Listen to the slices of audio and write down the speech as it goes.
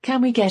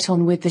Can we get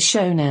on with the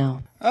show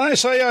now? I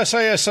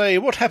say,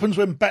 what happens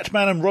when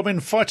Batman and Robin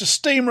fight a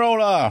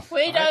steamroller?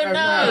 We don't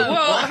know.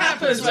 What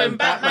happens when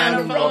Batman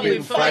and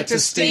Robin fight a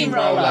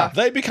steamroller?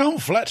 They become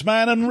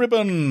Flatman and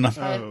Ribbon.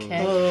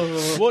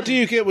 Okay. What do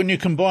you get when you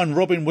combine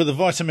Robin with a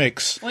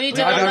Vitamix? We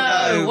don't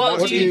know.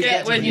 What do you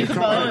get when you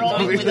combine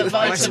Robin with a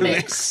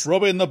Vitamix?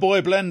 Robin the Boy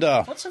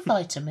Blender. What's a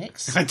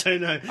Vitamix? I don't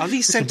know. Are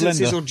these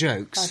sentences blender. or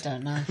jokes? I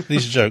don't know.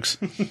 These are jokes.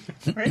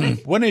 Really?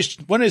 When is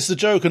the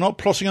Joker not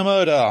plotting a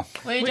murder?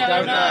 We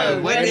don't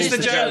know. When is the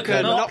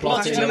Joker not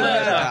plotting a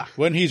murder?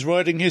 When he's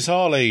riding his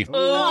Harley.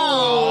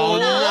 Oh,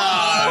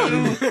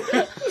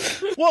 no!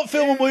 What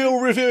film are we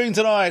all reviewing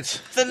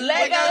tonight? The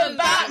Lego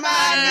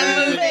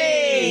Batman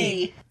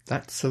movie!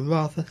 That's a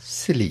rather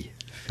silly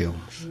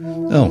film.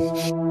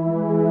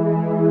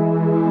 Oh.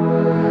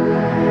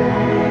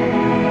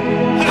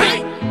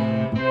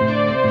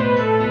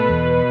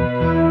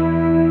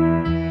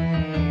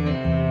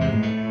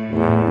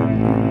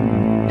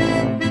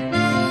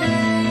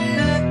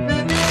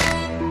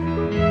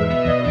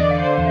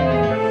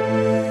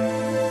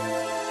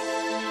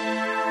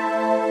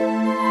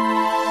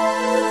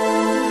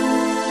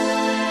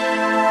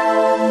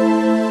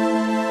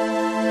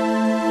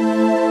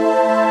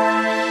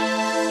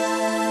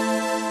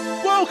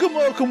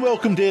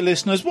 Welcome, dear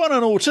listeners, one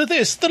and all, to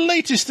this, the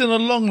latest in a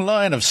long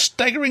line of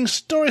staggering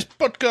stories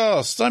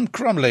podcasts. I'm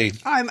Crumley.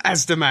 I'm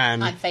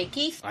Asdaman. I'm Fake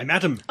Keith. I'm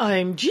Adam.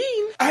 I'm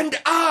Jean. And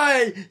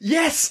I,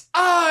 yes,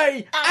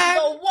 I And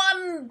the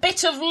one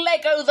bit of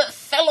Lego that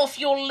fell off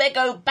your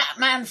Lego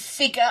Batman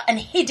figure and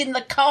hid in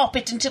the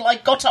carpet until I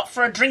got up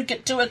for a drink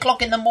at 2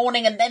 o'clock in the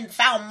morning and then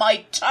found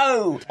my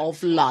toe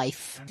of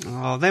life.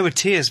 Oh, there were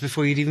tears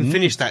before you'd even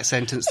finished that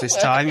sentence this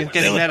time. You're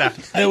getting better.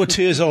 There were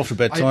tears after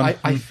bedtime.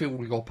 I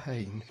feel your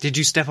pain. Did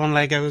you step on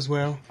Lego as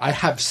well? I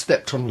have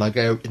stepped on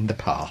Lego in the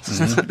past.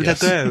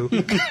 Lego.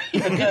 Lego.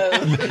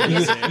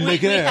 We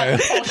had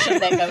posher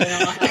Lego in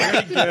our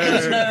house. There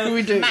was no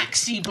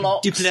Maxi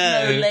blocks, Duplo.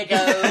 no Lego.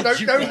 No,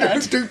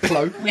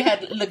 Duplo. We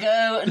had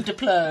Lego and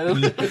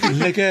Duplo.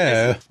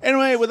 Lego.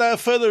 Anyway, without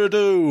further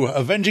ado,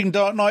 Avenging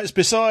Dark Knights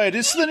beside,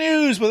 it's the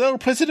news with El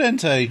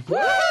Presidente.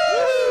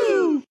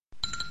 Woo!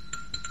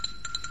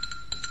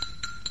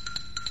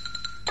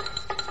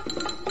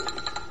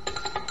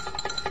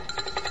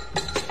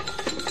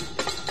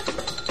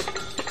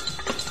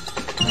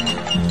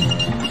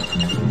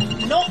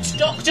 Not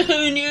Doctor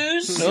Who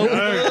news.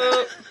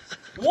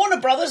 Warner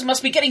Brothers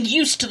must be getting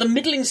used to the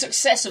middling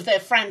success of their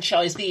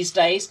franchise these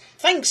days,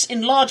 thanks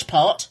in large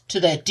part to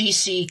their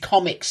DC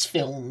Comics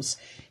films.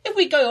 If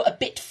we go a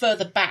bit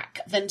further back,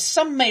 then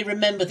some may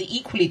remember the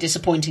equally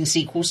disappointing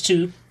sequels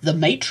to The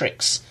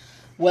Matrix.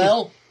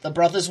 Well, the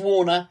brothers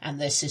Warner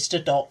and their sister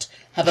Dot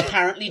have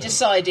apparently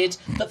decided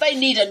that they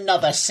need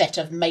another set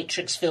of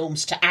Matrix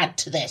films to add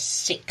to their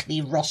sickly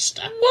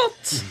roster.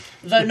 What?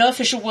 Though no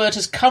official word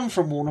has come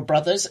from Warner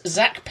Brothers,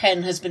 Zach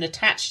Penn has been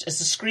attached as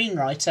the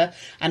screenwriter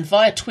and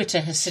via Twitter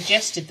has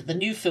suggested that the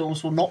new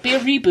films will not be a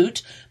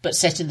reboot, but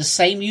set in the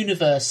same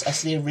universe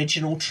as the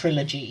original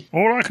trilogy.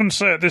 All I can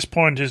say at this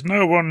point is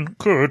no one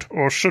could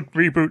or should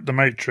reboot The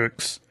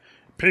Matrix.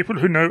 People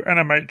who know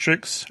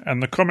Animatrix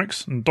and the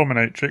comics and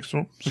Dominatrix,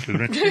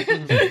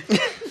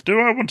 Do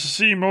I want to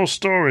see more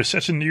stories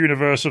set in the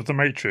universe of The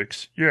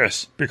Matrix?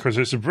 Yes, because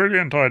it's a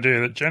brilliant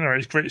idea that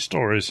generates great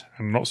stories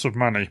and lots of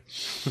money.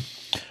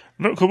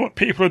 Look at what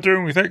people are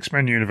doing with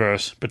X-Men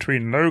universe,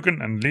 between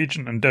Logan and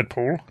Legion and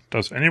Deadpool.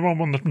 Does anyone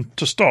want them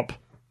to stop?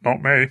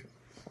 Not me.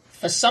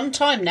 For some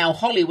time now,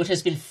 Hollywood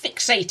has been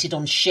fixated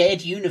on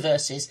shared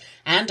universes,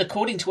 and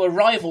according to a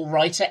rival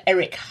writer,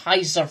 Eric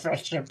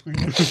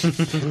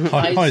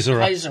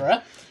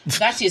Heiserer,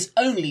 that is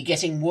only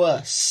getting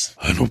worse.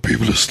 I know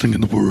people are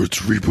slinging the words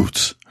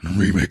reboot and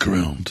remake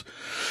around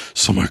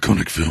some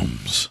iconic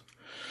films,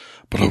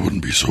 but I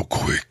wouldn't be so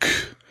quick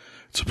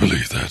to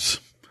believe that.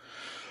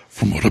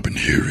 From what I've been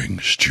hearing,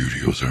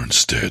 studios are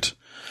instead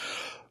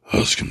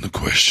asking the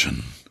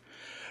question,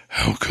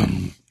 how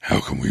can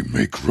we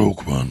make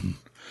Rogue One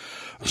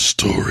a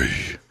story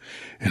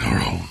in our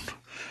own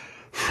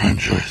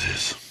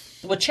franchises?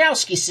 The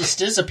Wachowski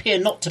sisters appear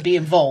not to be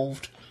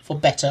involved, for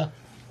better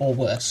or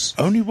worse.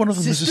 Only one of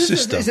them is a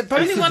sister. Is it both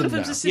Only of one them of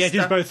them's now? a sister. Yeah, it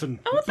is both of them.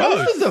 Oh,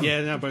 Both of them?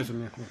 Yeah, now both of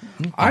them, yeah.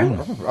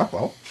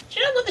 Well, Do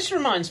you know what this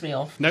reminds me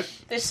of? Nope.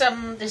 This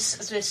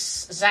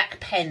Zach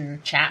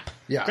Penn chap.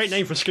 yeah. Great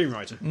name for a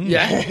screenwriter.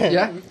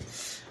 Yeah.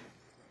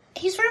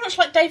 He's very much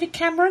like David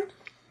Cameron.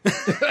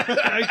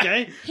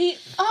 Okay. He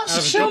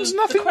asks Sounds you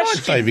nothing the question.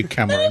 like David No, he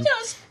Cameron.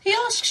 does. He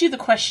asks you the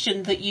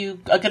question that you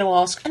are going to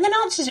ask, and then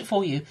answers it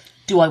for you.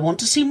 Do I want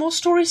to see more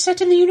stories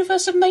set in the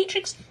universe of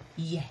Matrix?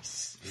 Yes.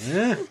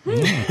 Yeah.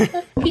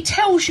 He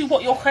tells you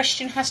what your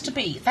question has to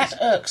be. That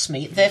irks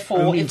me.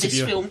 Therefore, Only if this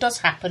interviewer. film does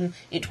happen,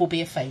 it will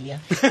be a failure.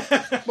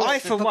 I,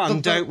 for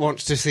one, don't want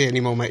to see any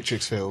more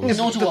Matrix films.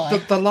 Nor do I.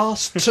 The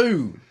last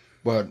two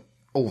weren't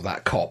all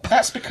that cop.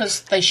 That's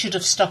because they should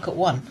have stuck at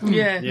one.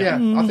 Yeah. Yeah,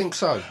 I think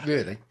so,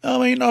 really. I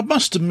mean, I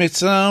must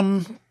admit,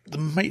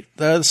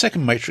 the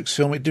second Matrix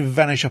film, it did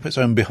vanish up its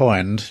own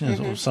behind, sort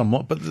of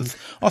somewhat. But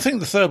I think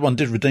the third one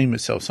did redeem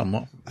itself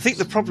somewhat. I think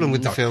the problem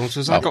with the films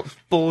was I got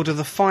bored of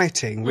the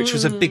fighting, which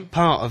was a big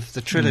part of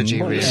the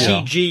trilogy, really.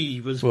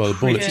 CG was Well, the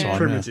bullet pretty time,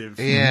 primitive.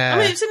 Yeah. I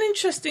mean, it's an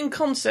interesting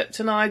concept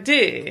and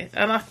idea,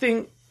 and I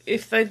think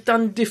if they'd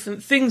done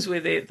different things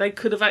with it, they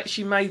could have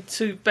actually made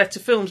two better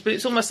films. But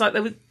it's almost like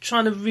they were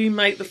trying to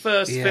remake the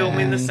first film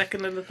in the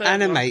second and the third one.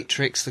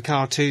 Animatrix, the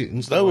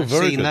cartoons. They were I've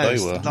very seen good,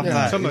 those. they were. Love Some of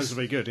those. those are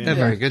very good. Yeah. They're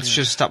very good.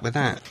 Should have stuck with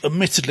that.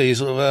 Admittedly,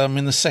 sort of,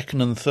 in the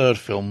second and third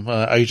film,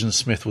 Agent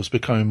Smith was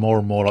becoming more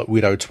and more like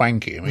Widow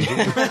Twanky. I mean,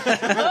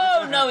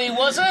 Oh, no, he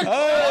wasn't.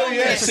 oh,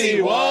 yes,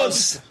 he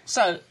was.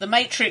 So, the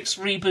Matrix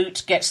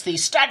reboot gets the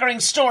staggering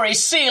story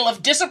seal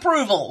of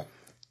disapproval.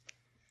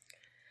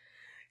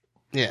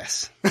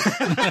 Yes.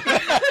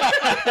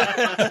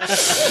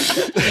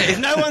 If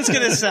no one's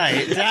going to say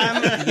it,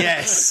 damn,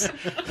 yes.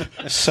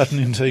 Sudden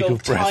intake Your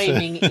of breath. there.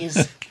 timing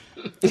is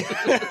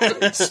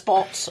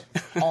spot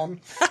on.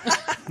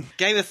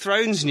 Game of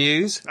Thrones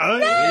news. Oh,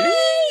 yeah.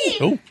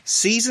 Oh,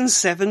 Season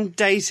 7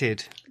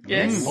 dated.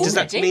 Yes. Does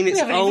that Already? mean We it's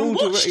haven't even old?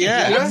 watched it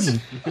Yeah.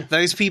 yet.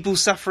 Those people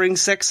suffering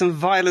sex and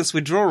violence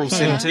withdrawal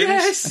symptoms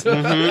Yes.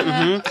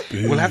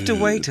 will have to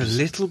wait a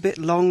little bit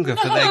longer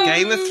for their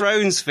Game of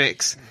Thrones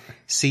fix.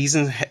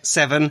 Season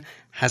 7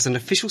 has an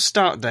official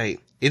start date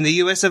in the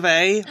US of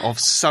A of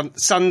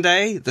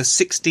Sunday, the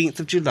 16th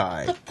of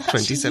July,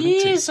 That's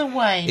 2017. years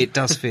away. It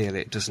does feel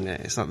it, doesn't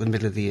it? It's like the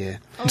middle of the year.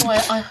 Oh,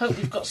 I hope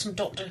we've got some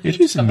Doctor Who It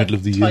is to in the middle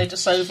of the year. tide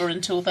us over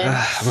until then.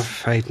 I'm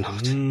afraid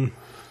not.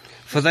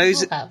 For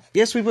those, We'll have.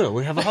 yes, we will.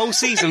 We have a whole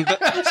season, but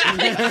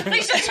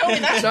Please don't tell me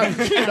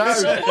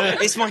that. No.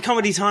 it's my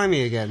comedy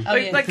timey again. Oh,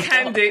 yeah. They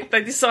canned it.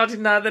 They decided,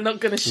 no, they're not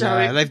going to show No,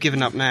 it. they've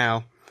given up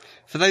now.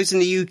 For those in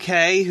the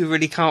UK who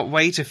really can't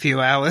wait a few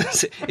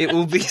hours, it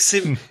will be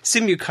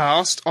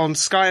simulcast on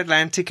Sky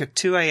Atlantic at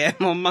 2 a.m.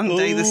 on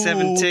Monday the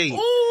 17th.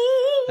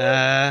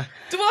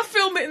 Do I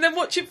film it and then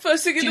watch it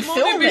first thing in Do the you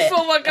morning film it?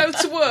 before I go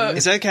to work?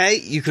 It's okay.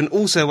 You can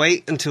also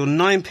wait until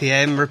 9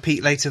 p.m.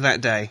 Repeat later that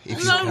day. If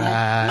you No.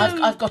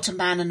 I've got a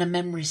man and a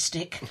memory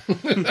stick.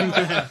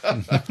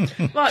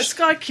 Right,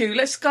 Sky Q.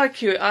 Let's Sky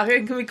Q it. I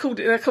think we called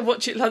it. I can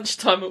watch it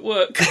lunchtime at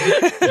work.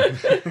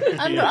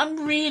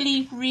 I'm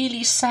really,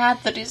 really sad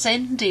that it's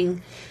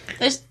ending.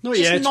 There's Not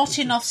just yet. not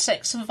enough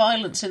sex and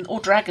violence or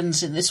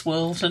dragons in this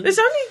world. And There's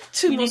only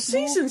two We more need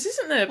more. seasons,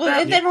 isn't there? well,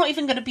 About- they're not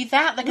even going to be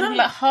that. They're going to be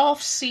No. like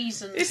half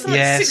seasons. It's like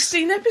Yes.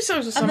 16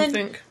 episodes or and something.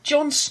 then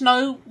Jon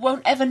Snow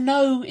won't ever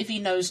know if he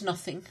knows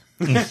nothing.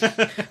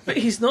 But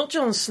he's not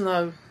Jon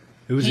Snow.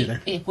 Who is he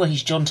then? Well,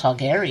 he's Jon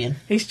Targaryen.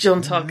 He's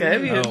Jon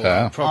Targaryen.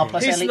 yeah. R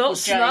plus He's L not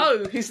equals J.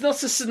 Snow. He's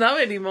not a Snow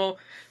anymore.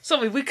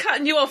 Sorry, we're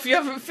cutting you off. You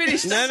haven't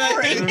finished. No,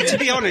 to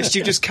be honest,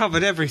 you've just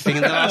covered everything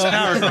in the last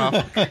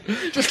paragraph.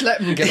 Just let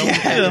them get on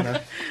with it, you know.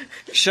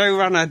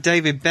 Showrunner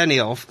David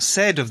Benioff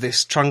said of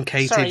this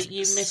truncated... Sorry, you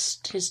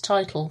missed his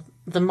title.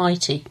 The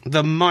Mighty.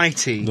 The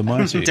mighty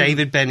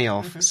David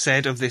Benioff Mm-hmm.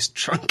 said of this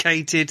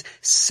truncated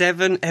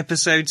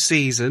 7-episode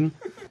season...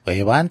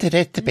 We wanted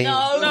it to be.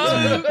 No.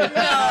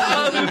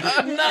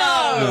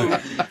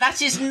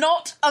 That is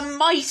not a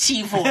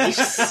mighty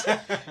voice.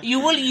 You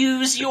will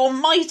use your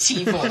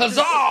mighty voice.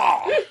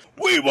 Huzzah!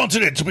 We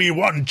wanted it to be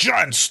one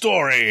giant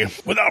story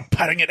without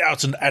padding it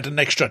out and add an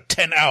extra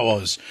 10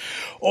 hours.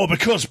 Or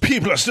because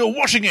people are still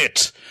watching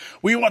it.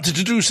 We wanted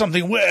to do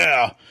something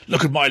where,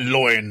 look at my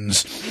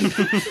loins.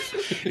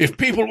 If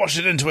people watched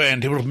it end to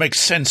end, it would make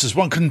sense as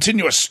one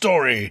continuous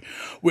story.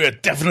 We're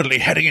definitely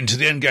heading into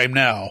the end game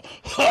now.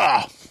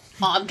 Ha!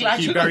 I'm glad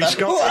you got Barry that.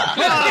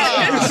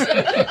 Scott.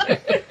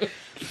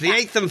 The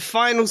 8th and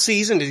final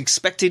season is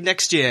expected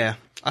next year.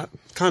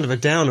 Kind of a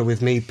downer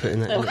with me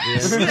putting that in at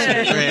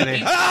the end.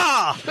 Really.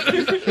 Ah!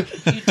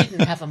 You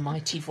didn't have a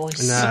mighty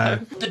voice. No.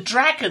 The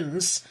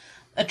dragons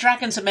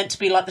are meant to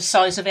be like the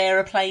size of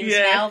aeroplanes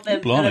Yeah. now. They're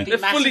going to be They're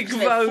massive fully 'cause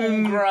they're full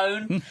grown.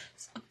 grown.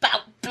 It's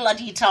about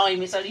bloody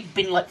time. It's only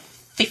been like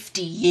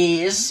 50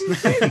 years.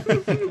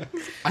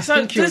 I So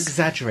think you're does-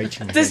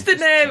 exaggerating. Does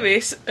Vince.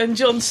 Daenerys and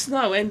Jon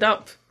Snow end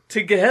up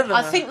together?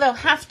 I think they'll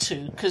have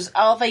to, because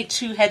are they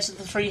two heads of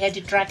the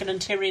three-headed dragon and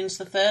Tyrion's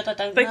the third? I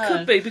don't they know.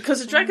 could be, because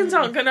the dragons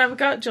aren't going to have a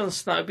go at Jon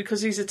Snow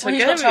because he's a Well,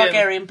 Targaryen. he's got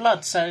Targaryen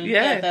blood, so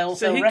Yeah, they'll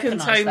so he can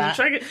recognise tame the that.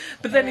 dragon.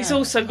 But then he's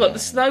also got the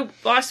Snow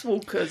Ice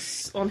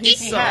Walkers on his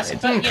He side. has,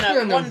 but you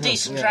know, No, one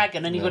decent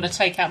dragon, and you're going to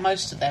take out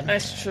most of them.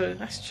 That's true.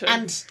 That's true.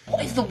 And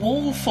what if the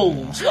wall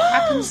falls? What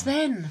happens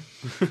then?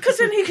 Because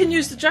then he can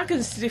use the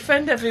dragons to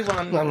defend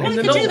everyone. Well, in he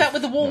the can do north. that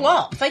with the wall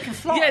up. They can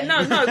fly. Yeah,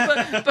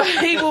 but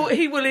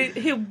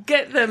he'll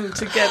get them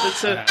together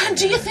to. And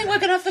do you think we're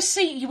going to have a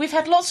scene? We've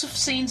had lots of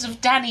scenes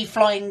of Dany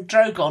flying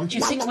Drogon. Do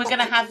you think we're going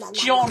to have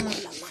Jon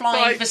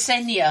flying Like-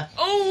 Visenya?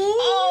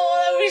 Oh,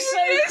 that would be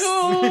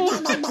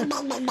so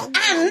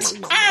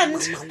cool!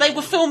 and they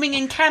were filming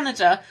in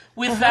Canada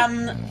with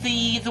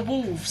the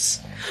wolves,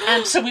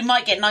 and so we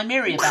might get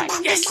Nymeria back.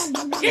 yes,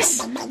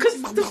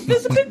 because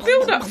there's a big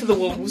build-up for the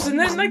wolves, and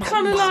then they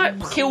kind of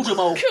like Killed them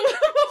all. kill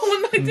them all,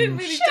 and didn't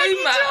really do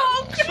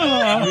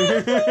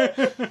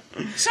that.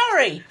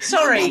 Sorry,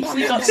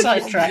 we got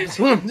sidetracked.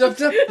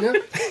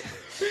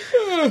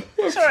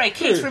 Sorry,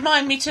 Keith,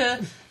 remind me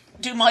to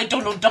do my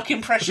Donald Duck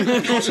impression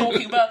when you're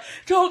talking about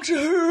Doctor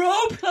Who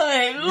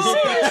role-playing.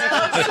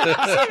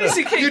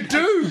 Seriously, Keith. You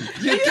do.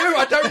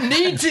 I don't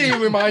need to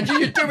remind you.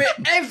 You do it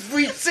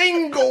every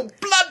single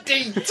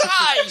bloody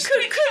time.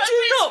 Could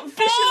you not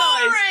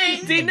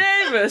visualise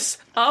Daenerys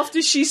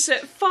after she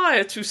set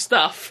fire to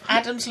stuff?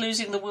 Adam's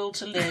losing the will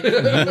to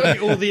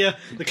live. All the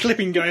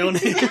clipping going on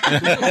here. Is there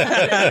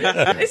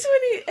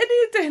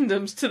any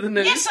addendums to the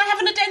news? Yes, I have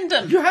an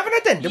addendum. You have an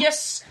addendum?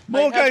 Yes.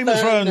 More I have Game of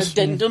an Thrones.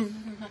 Addendum.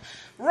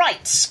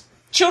 Right.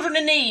 Children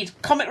in Need.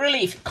 Comic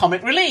Relief, not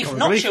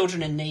Relief.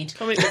 Children in Need.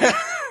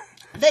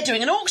 They're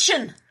doing an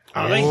auction.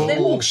 Are they? They're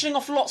auctioning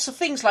off lots of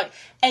things like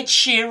Ed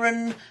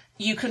Sheeran.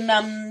 You can,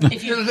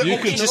 if you You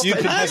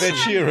can have Ed If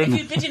Sheeran.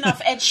 you bid enough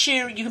Ed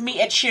Sheeran, you can meet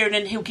Ed Sheeran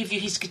and he'll give you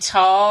his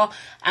guitar.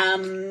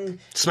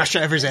 Smash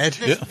it over his head.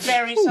 There's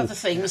various other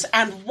things,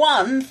 and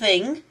one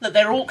thing that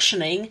they're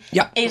auctioning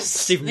is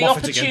Stephen the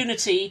Moffat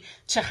opportunity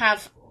to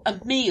have a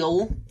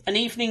meal, an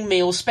evening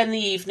meal, spend the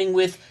evening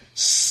with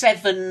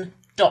 7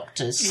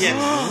 doctors.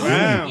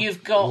 Wow.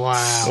 You've got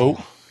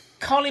Oh,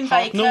 Colin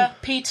Baker,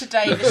 Peter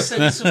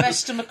Davison,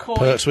 Sylvester McCoy,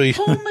 Pertwee.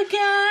 Paul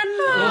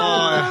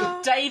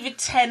McGann, David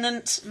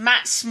Tennant,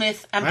 Matt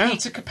Smith, and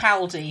Peter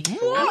Capaldi. And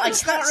I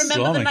can't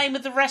remember the Blimey. name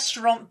of the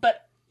restaurant,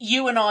 but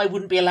you and I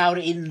wouldn't be allowed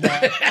in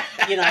there.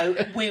 You know,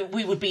 we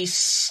would be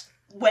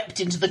swept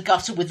into the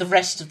gutter with the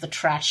rest of the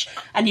trash,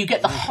 and you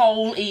get the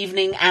whole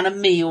evening and a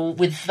meal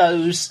with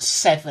those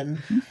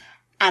 7.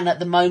 And at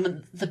the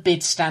moment, the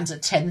bid stands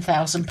at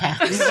 £10,000.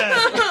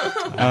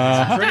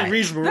 Pretty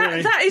reasonable,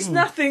 really. That is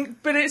nothing,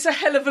 but it's a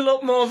hell of a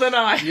lot more than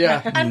I.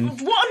 Yeah.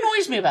 And what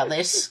annoys me about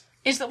this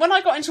is that when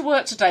I got into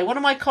work today, one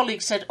of my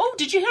colleagues said, "Oh,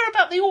 did you hear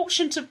about the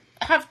auction to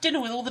have dinner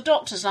with all the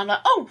doctors?" And I'm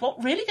like, "Oh,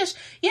 what, really?" He goes,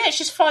 "Yeah, it's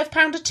just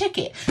 £5 a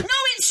ticket." No,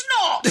 it's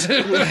not!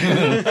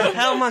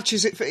 How much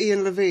is it for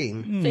Ian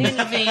Levine? Ian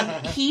Levine,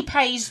 he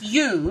pays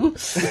you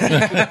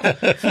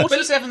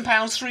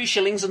 £47, 3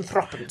 shillings and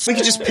threepence. We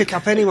could just pick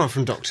up anyone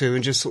from Doctor Who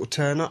and just sort of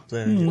turn up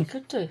there. We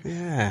could do.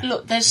 Yeah.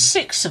 Look, there's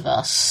 6 of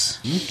us.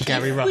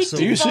 Gary We Russell.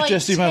 You divide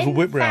suggest him have a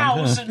whip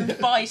round, 10,000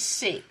 by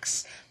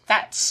 6.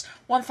 That's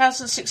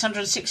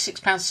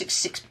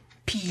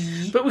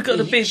 £1,666.66p. But we've got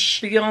to bid each.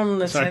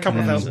 beyond the So a couple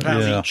of £1,000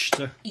 Yeah. each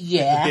to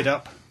Yeah. bid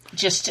up.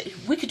 Just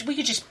we could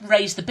just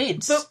raise the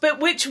bids. But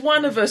which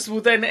one of us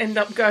will then end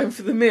up going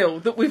for the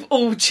meal that we've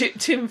all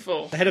chipped in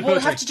for? The head of We'll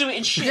Pertwee. have to do it in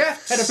Yeah,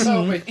 shifts. head of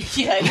Pertwee.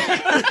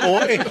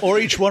 Yeah. or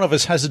each one of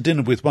us has a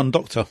dinner with one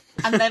doctor.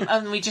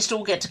 and we just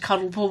all get to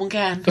cuddle Paul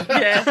McGann.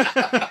 Yeah.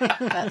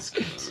 That's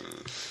good.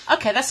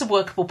 Okay, that's a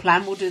workable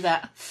plan. We'll do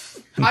that.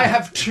 I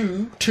have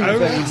two very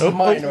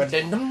minor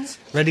addendums.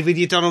 Ready with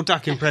your Donald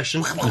Duck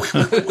impression?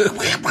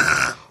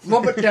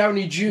 Robert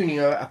Downey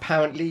Jr.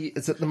 apparently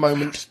is at the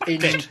moment in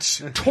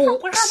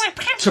talks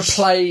to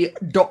play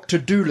Dr.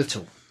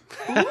 Dolittle.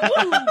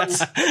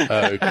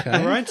 Okay.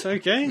 All right,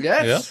 okay.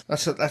 Yes,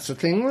 that's a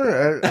thing.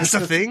 That's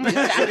a thing.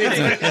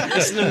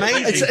 It's an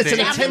amazing It's an thing.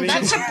 attempt-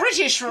 That's a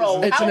British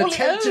role. It's How an will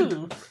attempted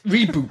you?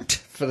 reboot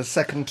for the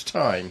second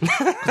time.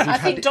 I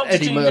think Dr.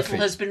 Eddie Dolittle Murphy.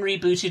 has been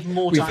rebooted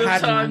more We've times.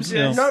 had Times,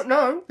 yes.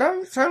 no.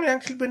 It's only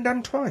actually been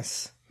done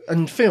twice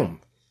in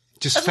film.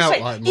 Just As I felt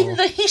say, like in more.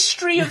 the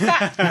history of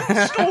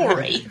that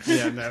story,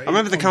 Yeah, no, I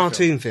remember the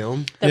cartoon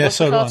film. there Yeah, was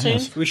so a do I, cartoon.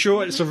 yes. Are we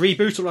sure it's a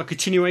reboot or a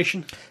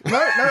continuation? No,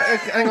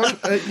 hang on.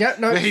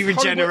 He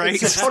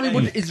regenerates.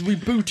 Hollywood is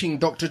rebooting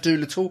Dr.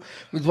 Dolittle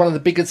with one of the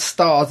biggest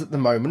stars at the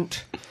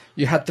moment.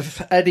 You had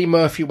the Eddie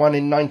Murphy one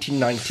in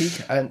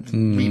 1990 and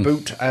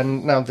reboot,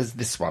 and now there's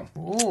this one.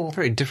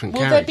 Very different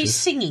Will there be characters.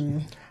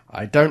 singing?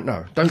 I don't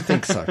know. Don't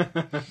think so.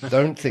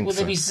 Don't think Will so.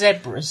 there be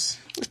zebras?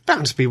 There's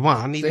bound to be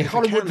one. even The if a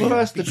Hollywood cameo.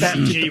 first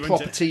adapted CG, the wouldn't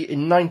property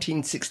in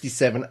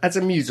 1967 as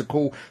a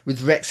musical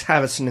with Rex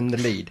Harrison in the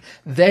lead.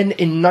 Then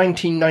in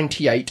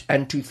 1998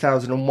 and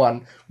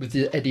 2001 with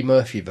the Eddie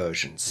Murphy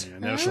versions. I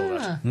never saw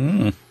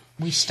that.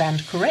 We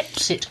stand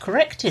corrected.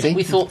 See?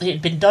 We thought it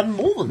had been done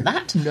more than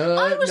that. No,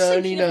 I was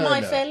thinking of no.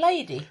 My Fair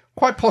Lady.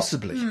 Quite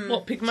possibly.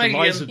 What, Liza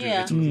Pygmalion?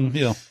 Yeah.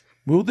 Yeah.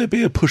 Will there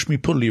be a push me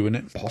pull you in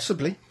it?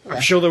 Possibly. I'm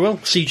sure there will.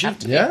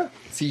 CG. Yeah.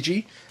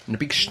 CG and a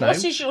big snow.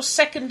 What is your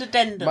second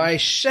addendum? My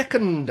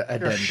second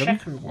addendum.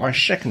 second one. My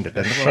second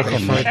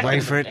addendum. I'd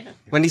wait for it.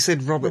 When he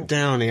said Robert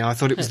Downey, I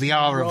thought it was the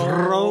hour of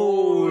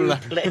roll.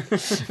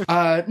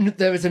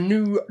 There is a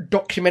new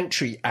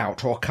documentary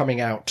out or coming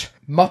out.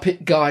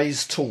 Muppet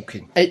Guys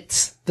Talking.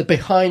 It's the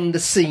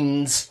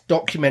behind-the-scenes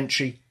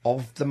documentary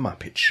of the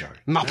Muppet Show.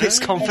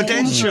 Muppets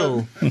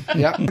Confidential.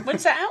 Yeah.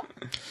 When's that out?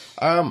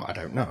 I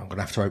don't know. I'm going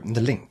to have to open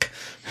the link.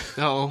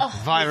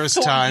 Virus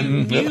Thought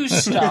time. You knew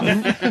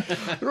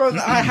stuff. Well,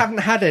 I haven't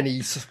had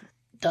any.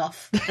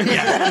 Duff.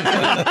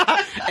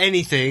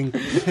 Anything.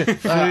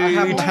 I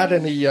haven't had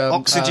any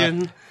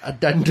Oxygen.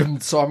 addendum,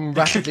 so I'm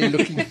rapidly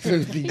looking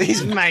through the.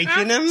 He's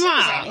making them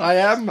up. I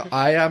am.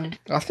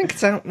 I think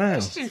it's out now.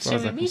 as far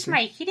as I can He's see.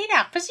 making it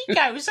up as he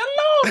goes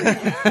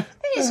along.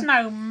 There's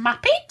no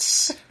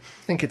Muppets.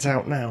 think it's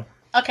out now.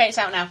 Okay, it's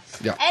out now.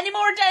 Yeah. Any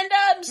more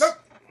addendums? Nope.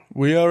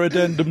 We are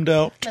addendummed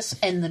out. Let's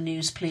end the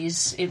news,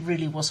 please. It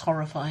really was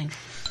horrifying.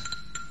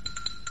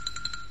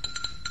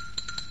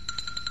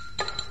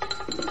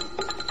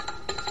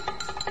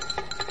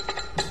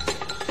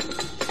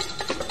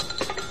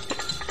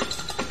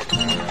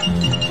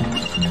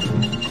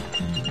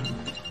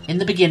 In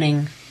the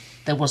beginning,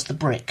 there was the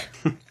brick.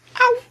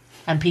 Ow!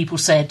 And people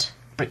said,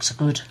 bricks are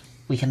good.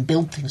 We can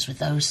build things with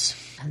those.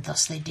 And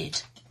thus they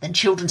did. Then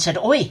children said,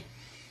 oi,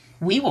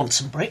 we want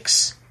some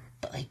bricks.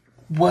 But they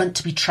weren't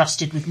to be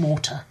trusted with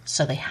mortar,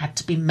 so they had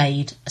to be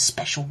made a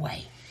special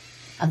way.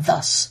 And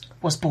thus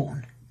was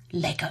born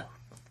Lego.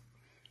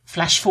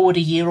 Flash forward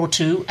a year or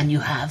two, and you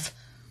have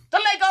the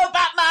Lego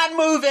Batman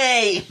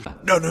movie!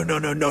 No.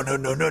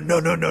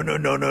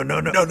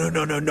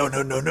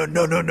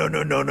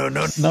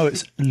 No,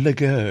 it's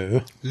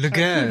Lego.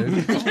 Lego.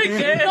 Not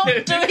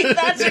doing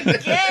that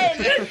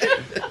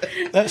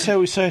again! That's how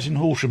we say it in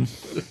Horsham.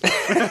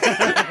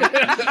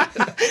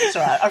 It's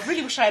alright, I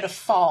really wish I had a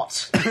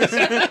fart. That's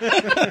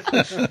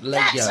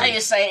how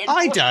you say it.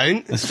 I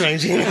don't,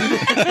 strangely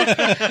enough.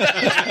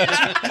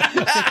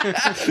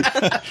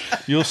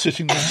 You're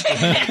sitting next to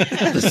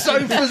her. The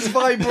sofa's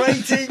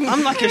vibrating.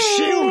 I'm like a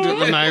shield at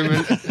the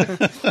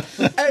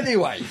moment.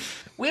 Anyway.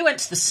 We went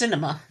to the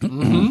cinema.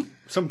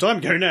 Some time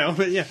ago now,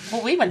 but yeah.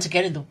 Well, we went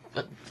again on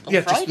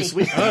Just Friday. this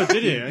week. Oh,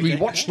 did you? Okay. We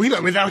watched. We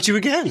went without you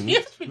again.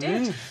 Yes, we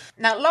did.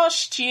 Now,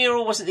 last year,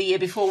 or was it the year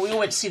before, we all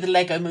went to see the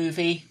Lego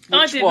movie,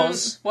 I which didn't.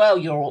 was, well,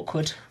 you're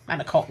awkward,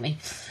 and a cockney,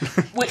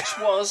 which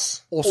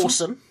was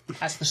awesome,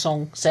 as the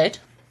song said.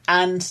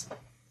 And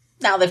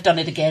now they've done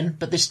it again,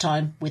 but this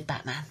time with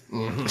Batman.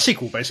 A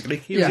sequel, basically.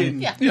 He was Yeah.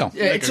 in- Yeah. Yeah.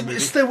 Yeah,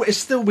 it's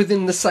still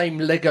within the same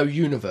Lego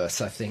universe,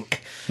 I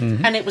think.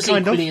 And it was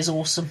Kind of. equally as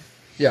awesome.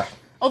 Yeah.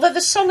 Although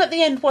the song at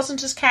the end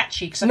wasn't as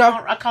catchy, because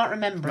No. I can't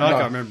remember it. I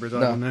can't remember it. I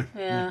don't know.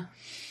 Yeah.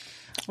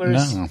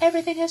 Whereas No.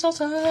 everything is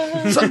awesome.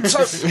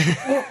 So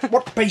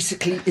what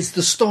basically is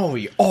the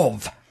story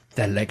of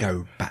the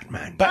Lego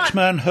Batman?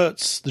 Batman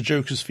hurts the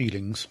Joker's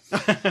feelings.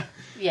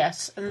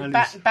 Yes, and And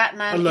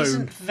Batman he's alone.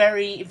 isn't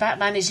very...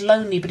 Batman is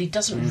lonely, but he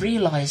doesn't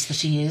realise that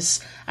he is,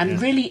 and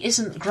really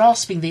isn't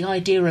grasping the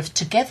idea of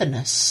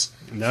togetherness.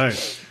 No.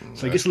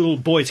 So he gets a little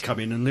boy to come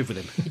in and live with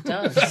him. He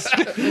does.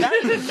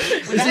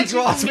 Is he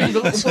grasping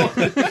the little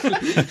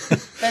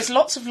There's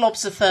lots of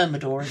lobs of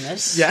Thermidor in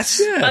this. Yes.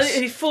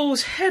 He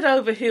falls head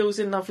over heels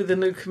in love with the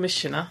new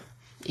commissioner,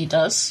 He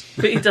does.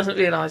 but he doesn't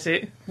realise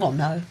it. Well,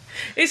 no.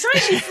 It's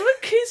actually, for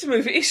a kids'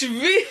 movie, it's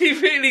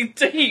really, really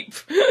deep.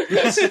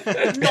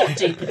 Not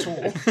deep at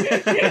all.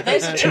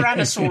 There's a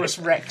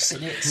Tyrannosaurus Rex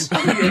in it.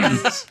 And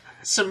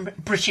some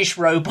British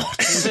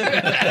robots. One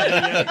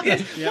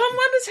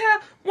wonders how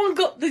one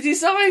got the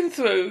design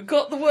through,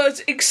 got the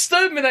words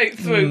exterminate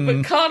through,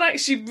 but can't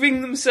actually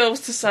bring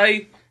themselves to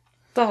say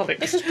Dalek.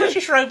 Because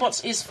British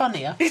robots is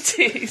funnier. It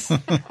is.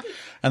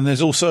 And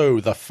there's also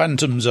the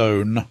Phantom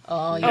Zone.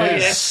 Oh, Oh,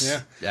 yes.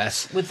 yes.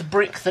 Yes. With the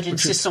brick that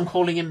insists on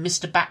calling him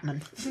Mr.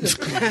 Batman.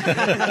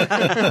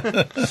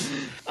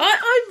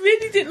 I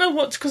really didn't know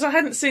what, because I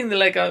hadn't seen the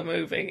Lego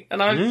movie,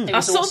 and I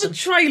was saw awesome. the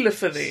trailer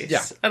for this,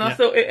 Yeah. and I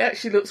thought it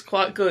actually looks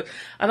quite good,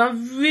 and I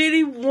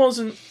really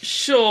wasn't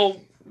sure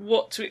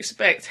what to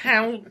expect,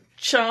 how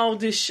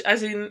childish,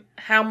 as in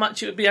how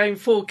much it would be aimed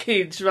for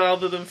kids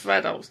rather than for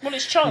adults. Well,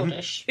 it's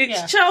childish.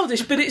 It's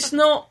childish, but it's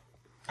not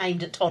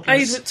aimed at toddlers.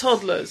 aimed at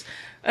toddlers.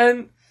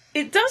 And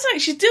it does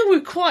actually deal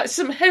with quite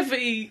some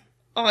heavy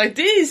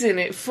ideas in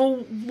it for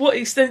what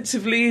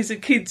extensively is a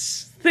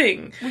kid's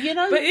thing. Well, you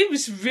know- but it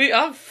was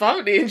I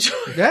thoroughly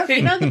enjoyed Yeah. it.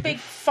 You know the big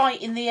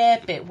fight in the air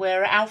bit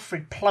where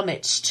Alfred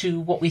plummets to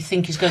what we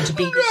think is going to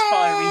be this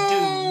fiery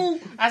doom?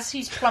 As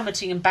he's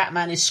plummeting and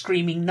Batman is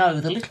screaming no,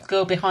 the little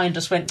girl behind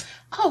us went,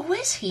 oh,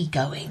 where's he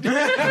going?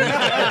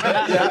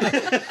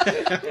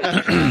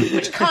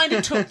 Which kind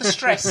of took the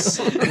stress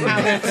out of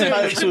the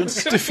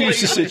moment.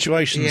 Diffuse the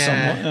situation Yeah.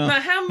 somewhat. Yeah. Now,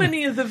 how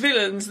many of the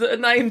villains that are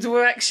named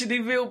were actually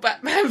real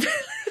Batman villains?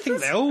 I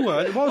think they all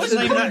were. What was his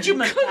name?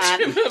 Conjurement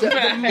Man.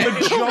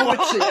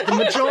 The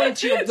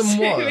majority of them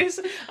were. Serious?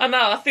 I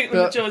know, I think the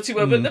But- majority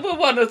were, but there were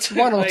one or two.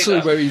 One or made two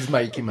up. where he's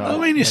making up. I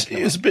mean,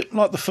 it's a bit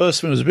like the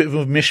first one. It was a bit of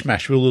a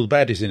mishmash with all the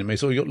baddies in it.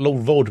 So you got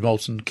Lord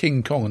Voldemort and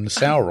King Kong and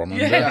Sauron. And,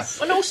 Yes.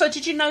 And also,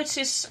 did you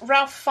notice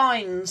Ralph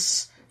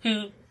Fiennes,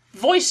 who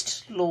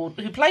played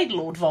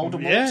Lord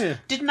Voldemort, Yeah.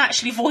 didn't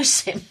actually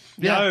voice him?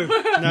 No,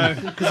 no.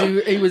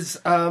 Because he was.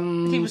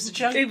 He was the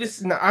joke. It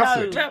was No,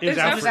 Alfred. No, It was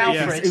Alfred.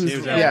 Alfred. It was, It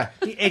was yeah.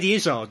 Eddie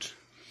Izzard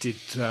did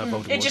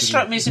Voldemort. It just didn't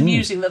struck me as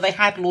amusing that they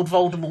had Lord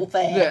Voldemort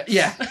there.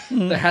 Yeah.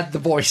 They had the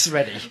voice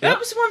ready. That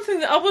was one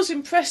thing that I was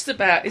impressed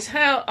about, is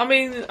how, I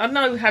mean, I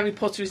know Harry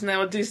Potter is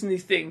now a Disney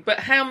thing, but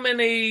how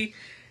many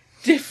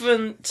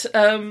different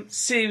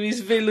series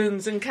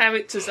villains and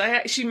characters they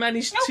actually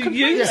managed to completely.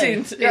 use Yeah.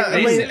 in Yeah, I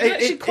this. mean, It was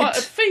actually quite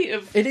a feat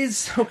of It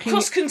is hooking.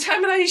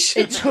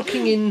 cross-contamination. It's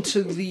hooking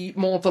into the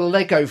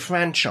Lego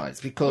franchise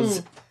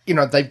because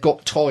they've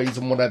got toys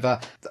and whatever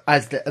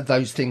as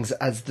those things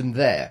as them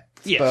there.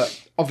 Yes.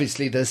 But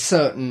obviously, there's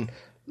certain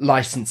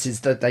licenses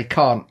that they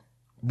can't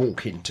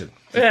walk into.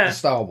 Yeah. The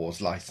Star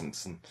Wars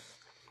license. And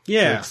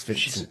Yeah, George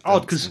Vincent it's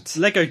odd because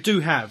Vincent. Lego do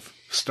have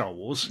Star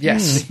Wars.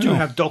 Yes. They do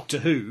have Doctor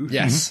Who.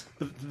 Yes.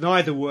 But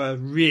neither were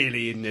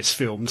really in this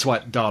film. It's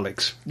like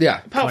Daleks.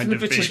 Yeah. Apart from the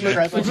kind of British big.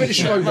 robots. The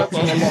British robots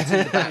are a lot in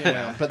the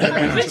background, but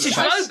they're The British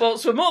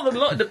robots were more than a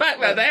lot in the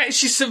background. They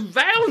actually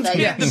surround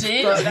me. That's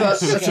it. But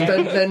That's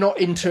scary. they're not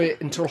into it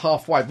until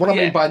halfway. What I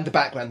mean by in the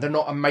background, they're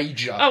not a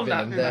major Oh,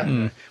 no.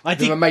 villain. I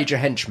They're a think major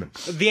henchman.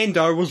 at the end,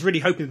 I was really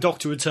hoping the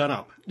Doctor would turn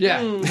up.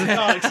 Yeah. The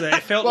Daleks there,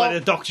 it felt like the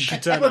Doctor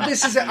should turn Well, up.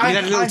 this is it. You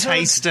had a little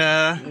taster.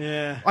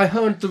 Yeah. I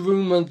heard the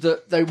rumour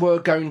that they were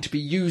going to be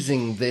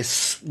using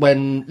this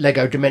when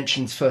Lego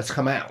Dimensions first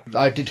come out.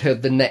 I did hear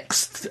the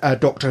next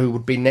Doctor Who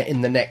would be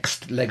in the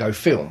next Lego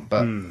film,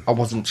 but I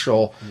wasn't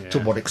sure to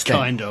what extent.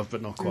 Kind of,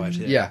 but not quite.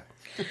 Yeah.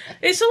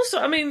 It's also,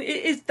 I mean,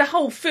 the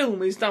whole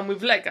film is done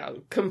with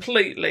Lego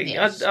completely.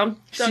 Yes.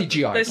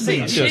 CGI. It's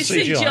Yeah,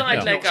 CGI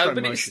yeah. Lego, Not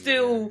but it's motion,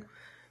 still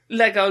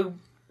Lego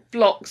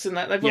blocks and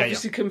that. They've Yeah,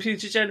 obviously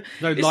computer generated.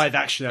 No live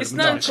action It's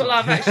element. no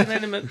live action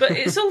element, but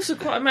it's also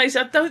quite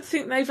amazing. I don't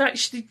think they've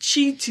actually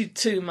cheated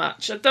too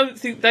much. I don't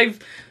think they've,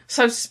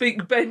 so to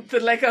speak, bent the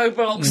Lego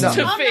box No.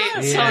 to Oh, fit.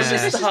 no. Tiny This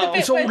is the stuff. bit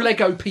It's all when-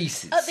 Lego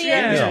pieces. At the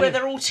end, Yeah. where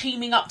they're all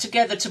teaming up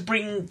together to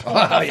bring Paul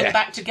Coffin yeah.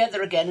 back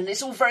together again, and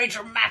it's all very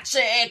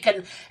dramatic,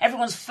 and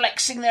everyone's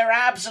flexing their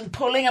abs and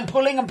pulling and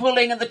pulling and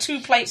pulling, and the two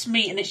plates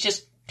meet, and it's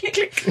just click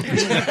click.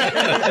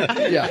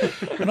 Yeah.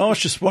 And I was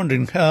just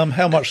wondering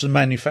how much the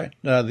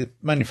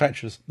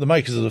manufacturers, the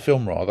makers of the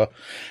film rather,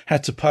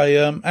 had to pay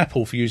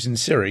Apple for using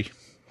Siri.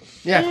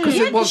 Yeah, because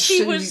it was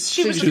she was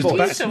Siri's the voice.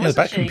 producer, The wasn't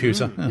back she?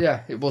 computer. Yeah. Yeah,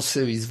 it was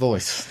Siri's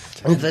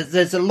voice. And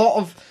there's a lot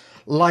of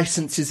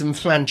licenses and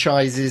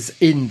franchises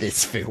in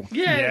this film.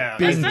 Yeah,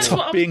 Being, that's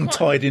what I'm being quite-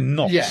 tied in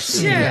knots.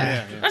 Yes.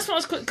 Yeah, that's what I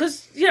was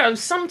because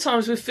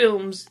sometimes with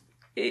films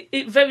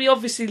it very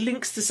obviously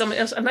links to something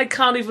else, and they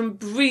can't even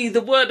breathe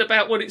a word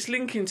about what it's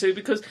linking to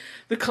because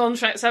the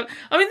contracts have.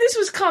 I mean, this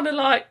was kind of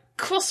like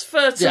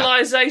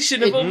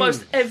cross-fertilisation of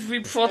almost every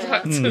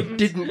product. And,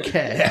 Didn't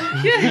care.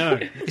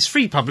 It's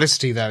free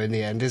publicity, though, in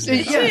the end, isn't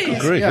it? Yeah,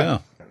 Agree, yeah.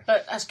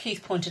 But as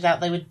Keith pointed out,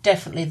 they were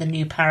definitely the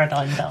new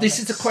paradigm Daleks. This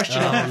is a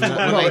question.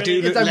 Well, they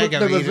do look they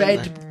Lego-y, were don't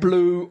red,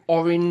 blue,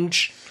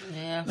 orange.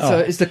 Yeah. So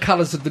it's the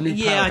colours of the new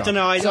Yeah, paradigm.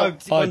 I don't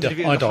know. I wondered if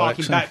it I was don't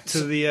harking actually. back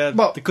to the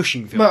Well,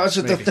 Cushing films. Well,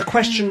 so maybe. the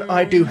question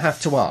I do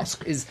have to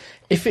ask is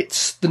if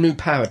it's the new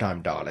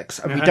paradigm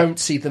Daleks and we don't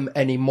see them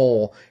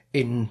anymore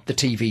in the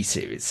TV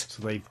series.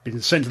 So they've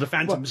been sent to the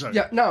Phantom Zone.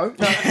 Yeah, no.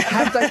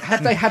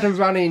 Had they had a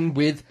run-in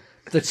with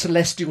the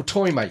Celestial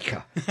Toy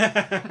Maker,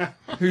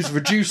 who's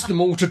reduced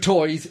them all to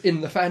toys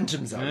in the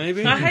Phantom Zone?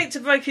 Maybe. I hate to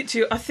break it to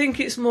you, I think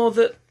it's more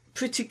that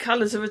pretty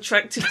colours are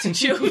attractive to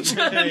children,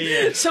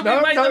 so No,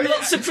 we made no, them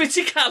lots of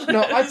pretty colours.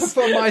 No, I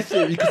prefer my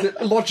theory because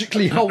it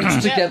logically holds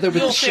together with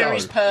Your the show.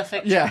 theory's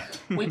perfect. Yeah.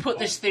 We put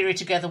this theory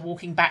together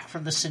walking back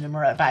from the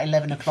cinema at about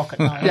 11 o'clock at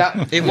night.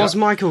 Yeah, It was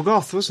Michael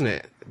Goth, wasn't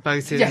it?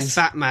 Both in Yes.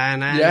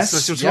 Batman and yes,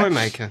 Celestial yeah. Toy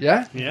Maker.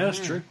 Yeah, Yeah, that's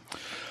true.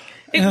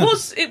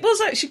 It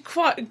was actually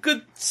quite a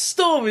good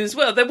story as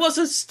well. There was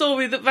a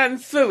story that ran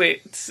through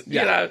it,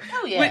 you know,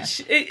 Oh, yeah. which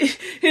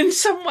in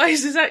some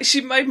ways has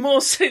actually made more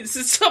sense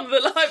than some of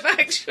the live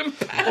action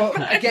Well,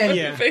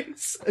 again,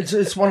 movies.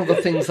 it's one of the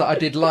things that I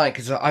did like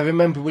is that I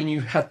remember when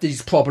you had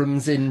these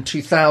problems in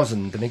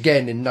 2000 and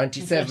again in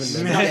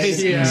 97 and again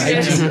in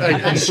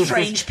And that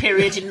strange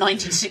period in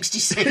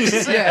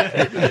 1966. yeah,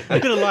 A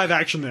bit of live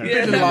action there.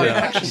 bit of live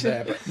action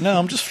there. But No,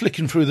 I'm just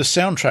flicking through the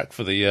soundtrack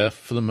for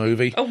the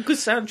movie, Oh, good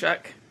soundtrack.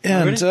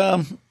 and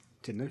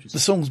Didn't notice. the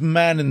song's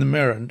 "Man in the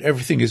Mirror" and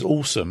 "Everything Is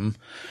Awesome."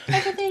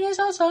 Everything is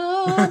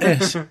awesome.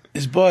 Yes,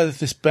 it's by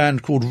this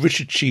band called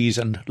Richard Cheese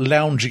and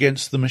Lounge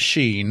Against the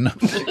Machine.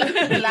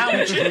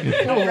 Lounge,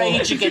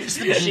 rage against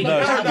the machine. No,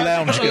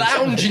 Lounge Against.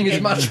 lounging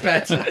is much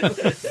better.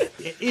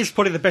 It is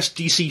probably the best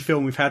DC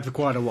film we've had for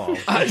quite a while.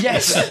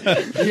 Yes,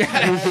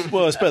 yeah,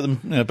 Well, it's better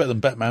than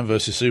Batman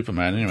versus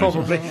Superman. Anyway,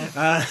 Probably.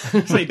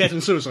 Say better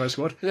than Suicide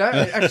Squad.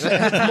 yeah.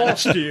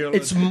 Actually,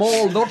 it's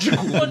more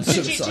logical than Did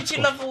Suicide you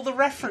Squad. love all the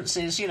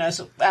references, you know,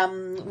 so,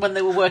 when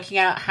they were working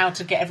out how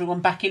to get everyone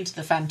back into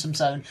the Phantom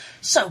Zone?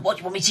 So, what,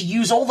 do you want me to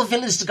use all the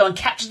villains to go and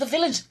capture the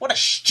villains? What a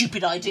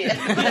stupid idea.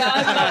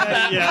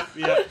 Yeah.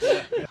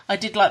 I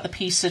did like the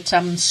piece at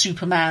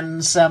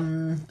Superman's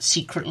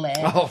secret lair.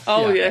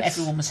 Oh, yeah. yes.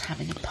 Everyone was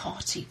having a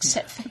party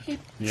except for him.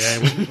 Yeah.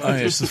 oh,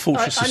 yes, the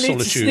Fortress I of need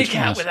to Solitude. sneak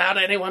out yes. without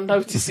anyone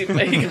noticing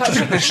me.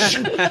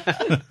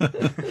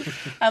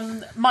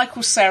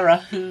 Michael Cera,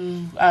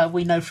 who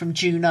we know from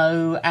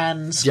Juno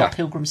and Scott Yeah.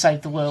 Pilgrim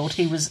Saved the World,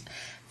 he was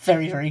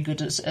very, very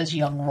good as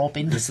young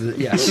Robin.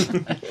 Yes,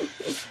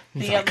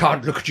 I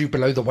can't look at you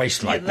below the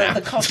waist right now. The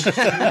costume.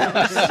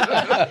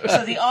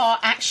 So the R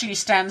actually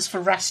stands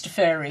for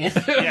Rastafarian.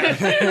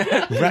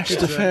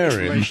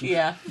 Rastafarian.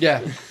 Yeah.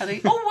 Yeah,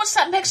 And what's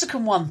that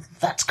Mexican one?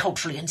 That's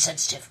culturally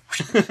insensitive.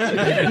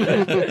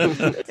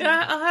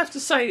 Yeah, I have to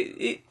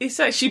say, it's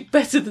actually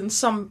better than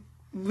some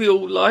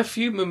real-life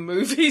human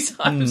movies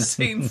I've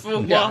seen for a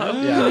while.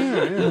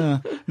 yeah,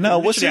 No,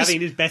 what's Actually, I this?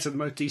 think it is better than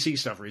most DC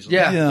stuff recently.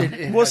 yeah.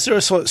 Yeah. Was there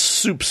a sort of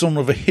soup sort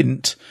of a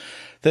hint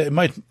that it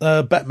made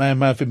Batman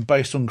may have been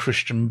based on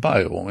Christian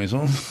Bale, is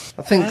all.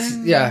 I think,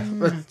 yeah.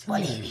 But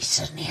Well, he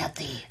certainly had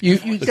the...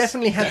 you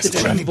definitely had the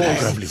different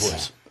Gravelly voice.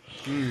 voice.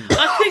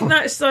 I think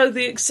that's though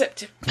the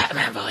accepted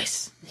Batman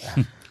voice.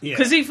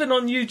 Because even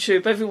on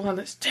YouTube, everyone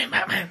that's doing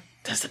Batman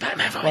does the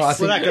Batman voice. Well, I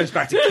think that goes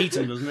back to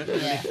Keaton, doesn't it?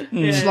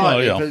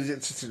 slightly, Oh, yeah. but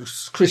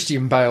it's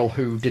Christian Bale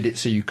who did it,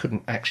 so you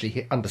couldn't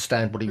actually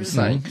understand what he was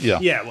saying. Yeah.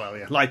 Yeah,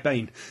 like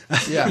Bane.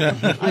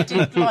 Yeah. I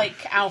did like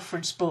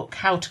Alfred's book,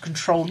 How to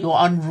Control Your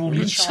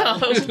Unruly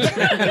Child.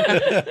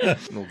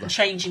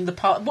 Changing the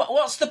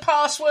what's the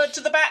password to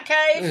the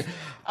Batcave?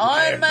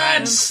 Iron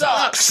Man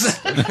sucks.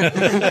 Oh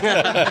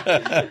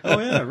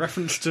yeah,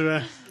 reference to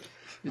a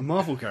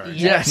Marvel character.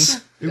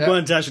 Yes. Who Yeah.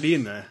 weren't actually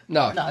in there.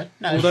 No. No.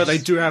 Although they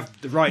do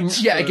have the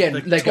rights Yeah, for again,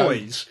 the Lego.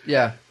 toys.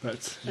 Yeah.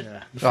 But,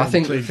 yeah. the So I film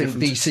think clearly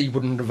different. DC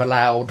wouldn't have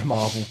allowed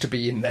Marvel to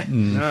be in there.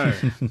 No.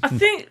 I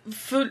think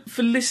for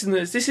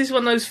listeners, this is one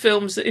of those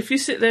films that if you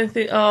sit there and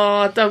think,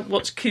 I don't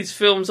watch kids'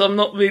 films, I'm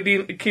not really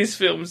into kids'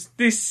 films,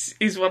 this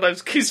is one of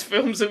those kids'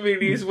 films that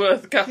really is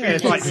worth coming Yeah,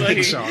 it's to like see.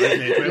 Pixar,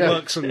 isn't it? Where Yeah. it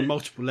works on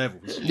multiple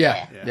levels.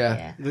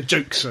 Yeah. The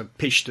jokes are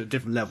pitched at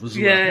different levels as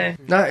Yeah.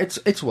 No,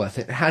 it's worth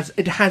it. It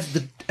has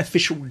the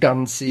official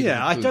done seal. well.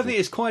 Yeah, I don't think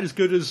it's quite as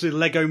good as the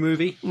Lego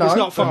movie. No, it's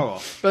not far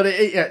off. But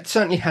it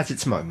certainly has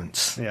its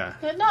moments. Yeah.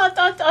 No,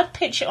 I'd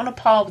pitch it on a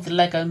par with the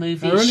Lego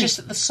movie. Oh, It's really? just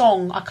that the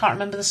song, I can't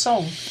remember the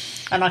song.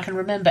 And I can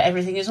remember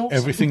Everything Is Awesome.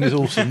 Everything is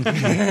awesome.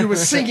 You were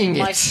singing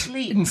My it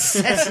sleep.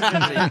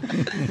 incessantly.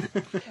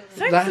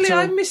 Thankfully, That,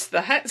 I missed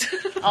that.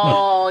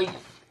 Oh,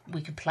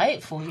 we could play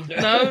it for you.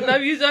 No,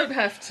 you don't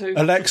have to.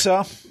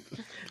 Alexa,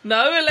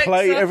 No, Alexa.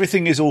 play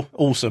Everything is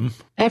Awesome.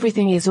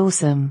 Everything is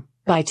Awesome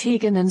by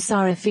Tegan and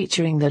Sarah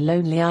featuring The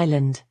Lonely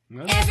Island.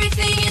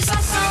 Everything is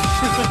awesome.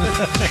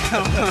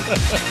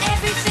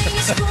 Everything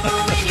is cool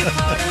when you're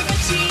part of a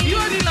team. You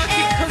only like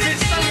it because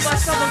it's sung by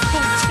someone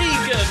called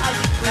Tegan.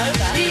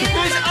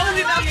 Who's old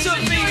enough to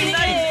be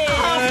named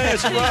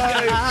That's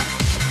right.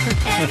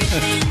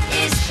 Everything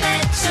is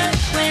better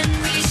when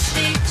we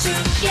stick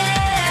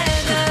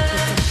together.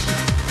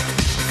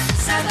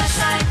 Side by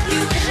side,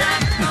 you and I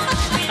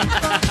going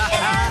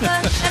forever.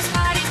 Let's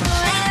party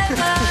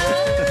forever.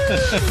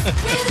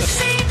 We're the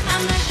same,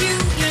 I'm like you.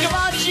 Come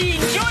on,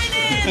 Gene, join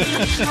in!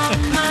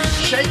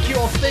 Shake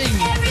your thing.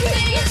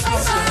 Everything is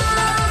awesome.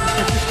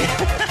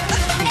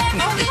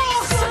 Everything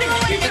is cool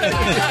when you're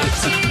part of a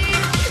team.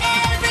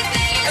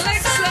 Everything is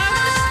awesome.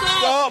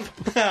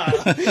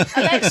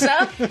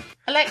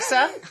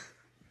 Alexa,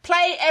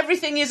 play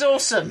Everything Is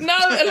Awesome. No,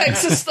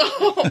 Alexa,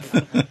 stop.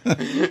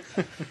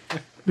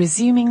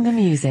 Resuming the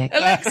music.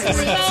 Alexa, stop.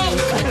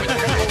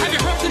 Have you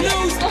heard the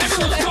news?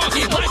 Everyone's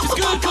talking. Life is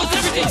good because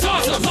everything's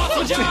awesome. Lots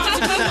of jobs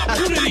and an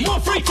opportunity. More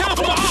free time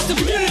for my awesome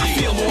community.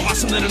 Feel more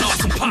awesome than an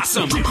awesome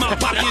possum. Dip my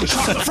body in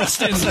chocolate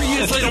frosting. 3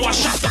 years later, I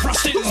shot the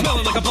frosting.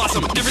 Smelling like a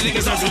blossom. Everything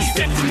is awesome.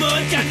 Step to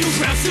mud, got new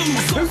brown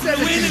shoes. So for the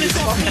win and it's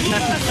awesome to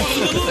lose.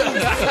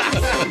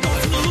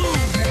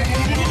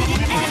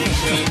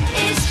 Everything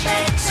is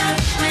better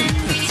when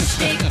we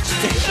stick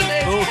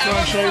together.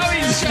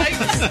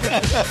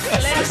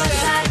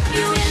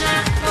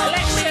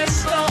 Alexa,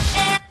 stop.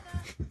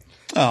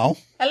 Oh.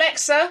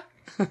 Alexa,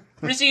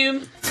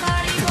 resume.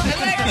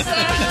 Alexa,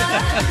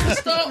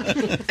 stop.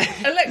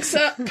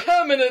 Alexa,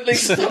 permanently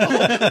stop.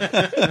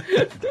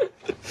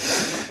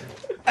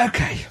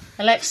 Okay.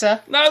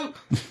 Alexa, No,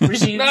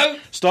 resume. no,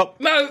 Stop.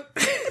 no,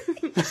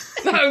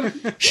 no,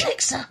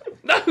 Alexa,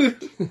 no,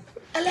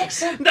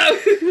 Alexa, no.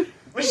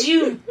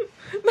 resume.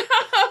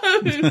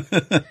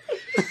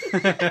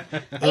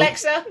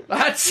 Alexa,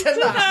 That's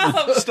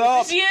enough.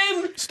 Stop.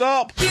 resume.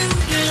 Stop.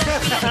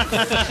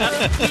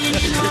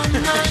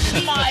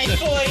 My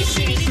voice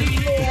is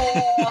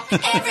law.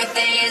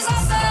 Everything is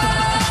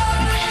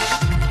awesome.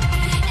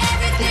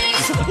 Everything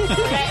is cool.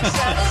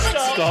 Alexa,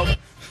 stop.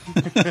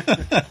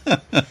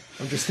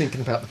 I'm just thinking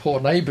about the poor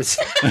neighbours.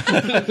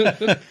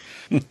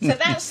 So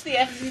that's the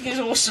Everything Is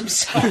Awesome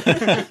song.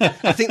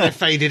 I think they've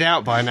faded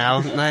out by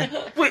now, haven't they?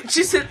 Which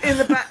isn't in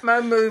the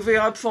Batman movie,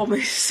 I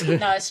promise.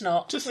 No, it's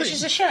not, which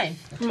is a shame.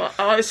 My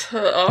eyes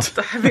hurt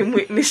after having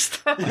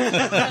witnessed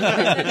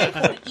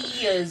that.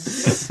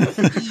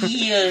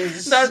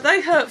 Ears. No,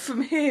 they hurt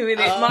from hearing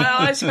it. My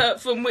eyes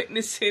hurt from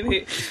witnessing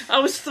it. I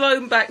was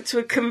thrown back to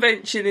a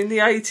convention in the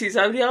 80s,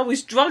 only I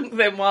was drunk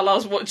then while I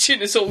was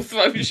watching us all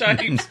throw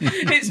shapes.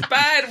 It's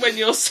bad when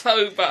you're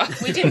sober.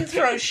 We didn't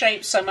throw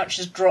shapes so much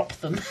as drop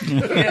them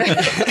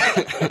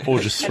Or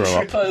just and throw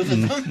trip up. over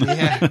them.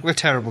 Yeah, we're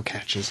terrible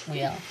catchers.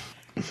 We are.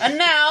 And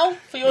now,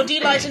 for your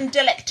delight and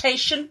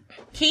delectation,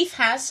 Keith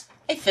has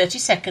a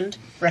 30-second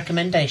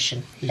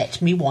recommendation.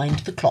 Let me wind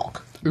the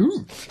clock.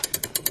 Ooh.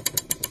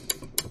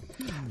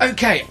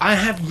 Okay, I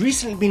have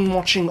recently been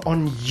watching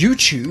on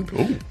YouTube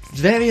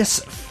various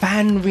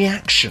fan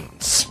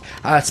reactions,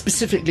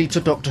 specifically to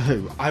Doctor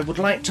Who. I would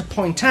like to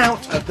point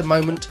out at the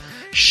moment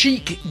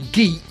Chic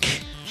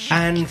Geek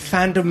and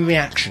Fandom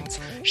Reactions.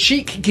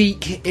 Chic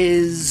Geek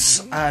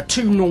is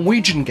 2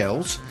 Norwegian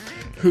girls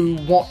who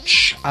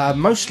watch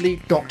mostly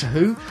Doctor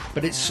Who,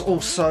 but it's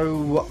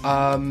also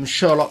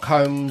Sherlock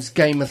Holmes,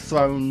 Game of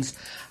Thrones,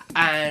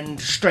 and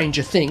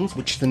Stranger Things,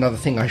 which is another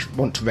thing I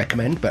want to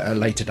recommend, but at a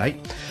later date.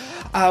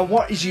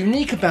 What is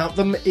unique about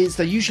them is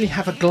they usually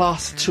have a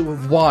glass or two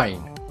of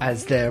wine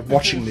as they're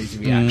watching these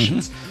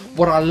reactions.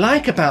 What I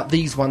like about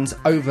these ones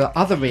over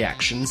other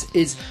reactions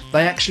is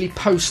they actually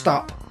post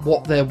up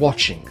what they're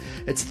watching.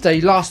 They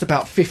last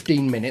about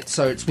 15 minutes,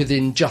 so it's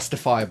within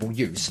justifiable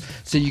use.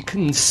 So you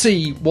can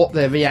see what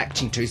they're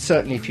reacting to,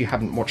 certainly if you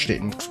haven't watched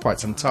it in quite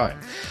some time.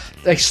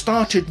 They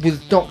started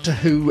with Doctor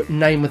Who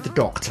Name of the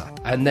Doctor,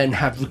 and then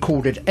have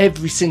recorded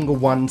every single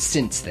one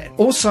since then.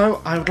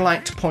 Also, I would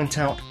like to point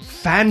out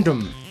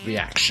fandom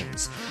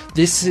reactions.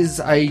 This is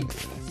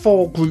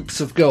 4 groups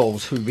of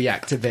girls who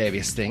react to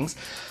various things.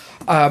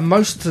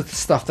 Most of the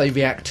stuff they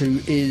react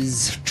to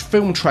is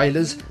film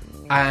trailers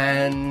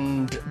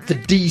and the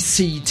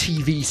DC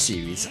TV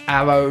series,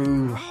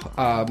 Arrow,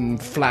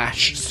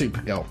 Flash,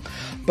 Supergirl.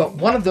 But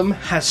one of them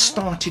has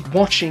started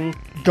watching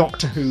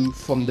Doctor Who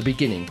from the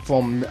beginning,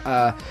 from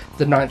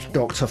the Ninth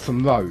Doctor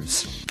from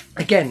Rose.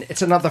 Again,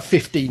 it's another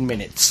 15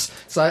 minutes,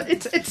 so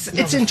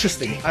it's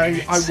interesting.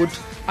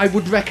 I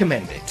would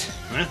recommend it.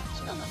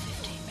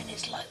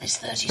 This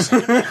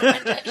 30-second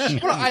recommendation.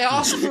 Well, I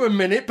asked for a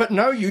minute, but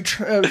no, you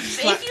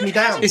slapped me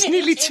down. It's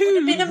nearly 2. It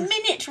would have been a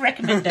minute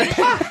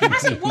recommendation.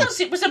 As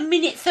it was a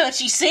minute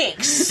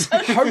 36.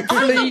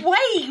 Hopefully, either way,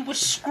 you were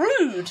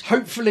screwed.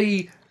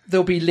 Hopefully,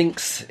 there'll be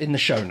links in the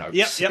show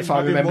notes. Yep, if I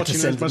I've been remember to watching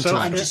send them those to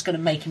myself. I'm you. just going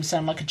to make him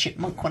sound like a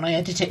chipmunk when I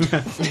edit it.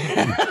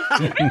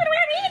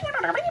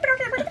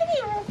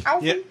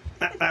 Yep.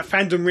 That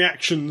fandom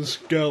reactions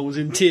girl was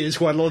in tears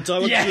quite a lot of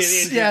time. wasn't she,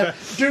 Yes, at the end yeah,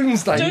 of her-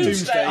 Doomsday.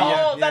 Doomsday.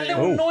 Oh, that yeah.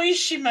 little noise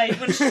she made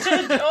when she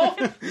turned it off.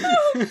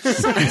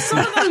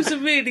 Some of those are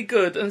really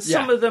good, and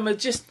some Yeah. of them are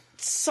just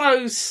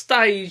so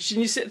staged,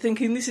 and you sit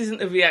thinking, this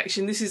isn't a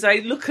reaction, this is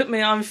a look at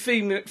me, I'm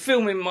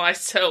filming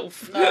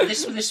myself. No,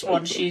 this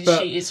one,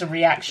 it's a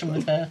reaction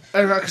with her.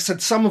 Like I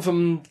said, some of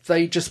them,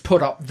 they just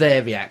put up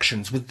their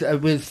reactions. With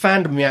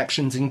fandom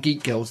reactions in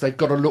Geek Girls, they've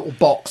got a little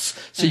box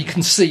so you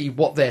can see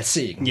what they're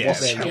seeing.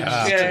 Yes. What they're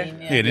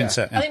Yeah. It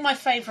insert. I think my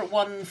favourite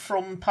one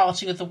from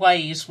Parting of the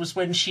Ways was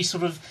when she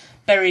sort of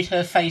buried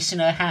her face in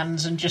her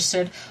hands and just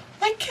said,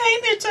 I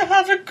came here to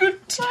have a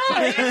good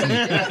time.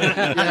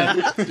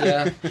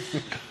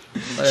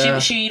 yeah.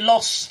 She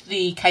lost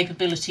the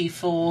capability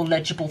for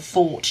legible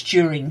thought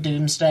during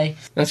Doomsday.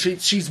 And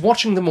she's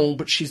watching them all,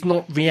 but she's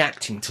not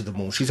reacting to them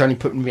all. She's only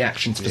putting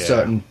reactions for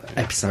certain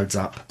episodes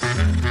up.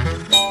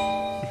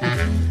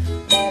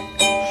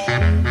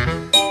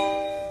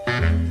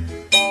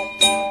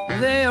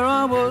 There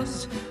I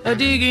was,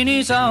 digging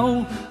his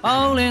hole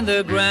in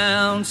the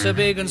ground, so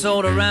big and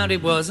sort of round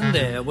it was, and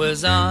there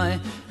was I,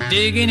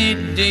 digging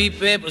it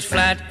deep. It was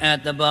flat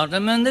at the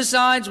bottom, and the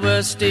sides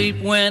were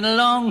steep. When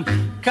along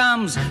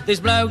comes this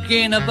bloke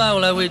in a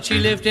bowler, which he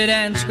lifted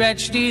and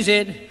scratched his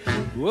head.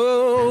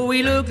 Whoa,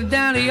 he looked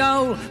down the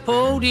hole,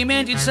 poor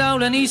demented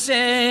soul, and he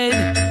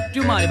said,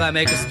 do you mind if I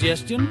make a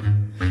suggestion?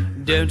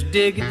 Don't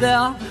dig it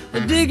there,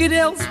 dig it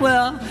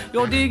elsewhere.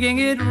 You're digging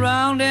it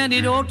round and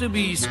it ought to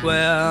be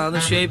square. The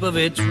shape of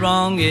it's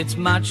wrong, it's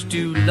much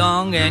too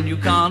long, and you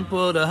can't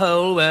put a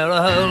hole where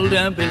a hole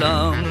don't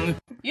belong.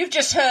 You've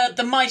just heard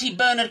the mighty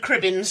Bernard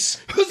Cribbins.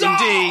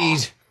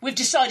 Indeed. We've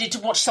decided to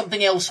watch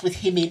something else with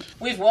him in.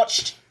 We've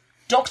watched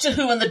Doctor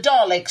Who and the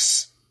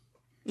Daleks.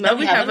 No,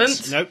 we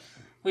haven't. Nope.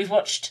 We've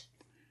watched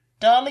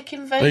Dalek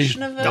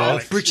Invasion of Earth.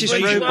 Daleks. British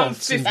Which one?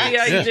 robots. 50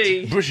 That's-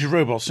 AD. British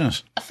robots,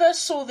 yes. I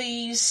first saw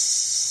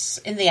these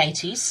in the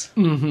 80s.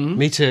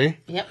 Me too.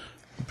 Yep.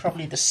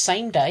 Probably the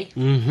same day.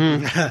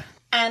 Mm-hmm.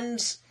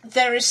 And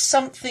there is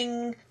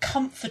something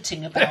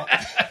comforting about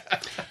them.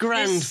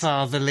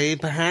 Grandfatherly,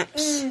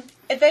 perhaps.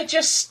 They're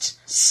just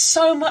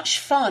so much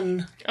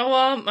fun. Oh,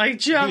 aren't they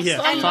just? Yeah.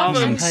 I love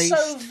them. And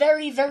so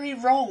very, very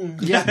wrong.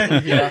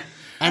 Yeah.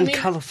 And mean-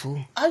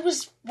 colourful. I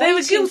was They're a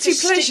waiting guilty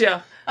for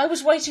pleasure. I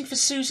was waiting for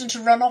Susan to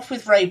run off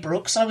with Ray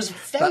Brooks. I was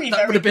very,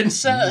 That would very have been-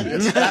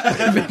 concerned. That would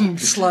have been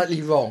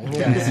slightly wrong.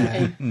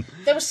 Yeah.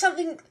 There was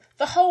something...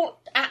 The whole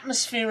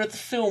atmosphere of the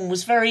film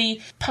was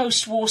very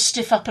post-war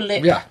stiff upper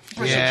lip. Yeah.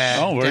 British.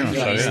 Oh, very much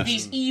so, These, yes.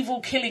 these evil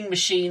killing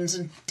machines,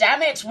 and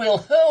damn it, we'll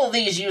hurl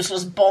these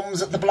useless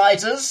bombs at the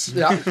blighters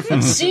Yeah.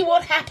 and see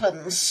what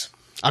happens.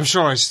 I'm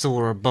sure I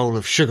saw a bowl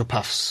of sugar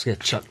puffs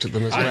get chucked at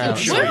them as well.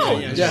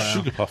 Well,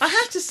 Sugar Puffs. I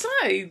have to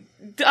say,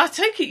 I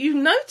take it you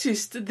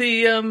noticed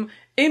the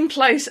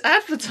in-place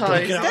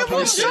advertising. There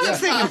was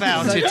something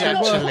about it,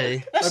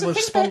 actually. That's They the were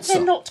thing, sponsor.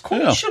 they're not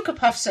called Yeah. Sugar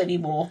Puffs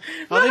anymore.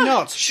 Are they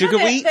not? Sugar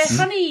they're, wheats?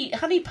 They're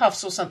honey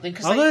puffs or something.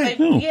 Cause Are they?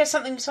 Oh. yeah,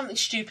 something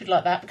stupid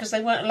like that, because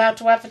they weren't allowed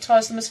to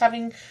advertise them as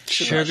having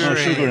Sugar. Oh,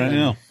 sugar in it,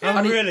 yeah.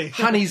 Oh, really?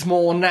 Honey's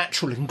more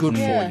natural and good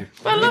Yeah. for you.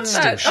 I love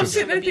that. I'm sugar.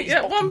 sitting there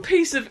thinking, one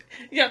piece of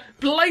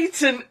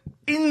blatant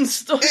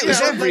in-store. It was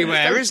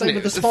everywhere, isn't They were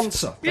it? the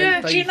sponsor.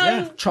 Yeah, do you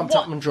know trumped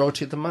what- up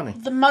majority of the money.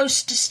 The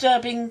most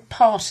disturbing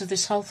part of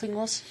this whole thing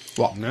was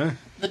What? No.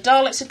 the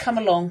Daleks had come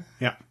along,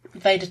 Yeah.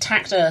 they'd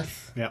attacked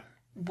Earth, Yeah.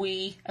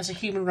 we, as a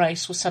human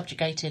race, were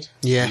subjugated.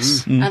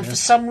 Yes. And for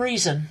some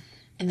reason,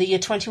 in the year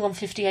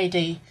 2150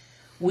 AD,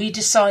 we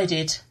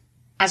decided,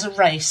 as a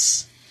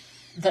race,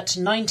 that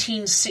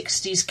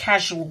 1960s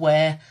casual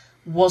wear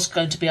was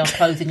going to be our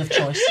clothing of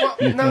choice.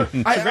 No,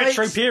 I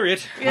Retro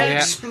period.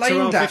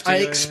 explained that. I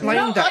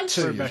explained that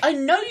to you. I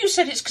know you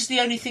said it's because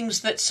the only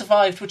things that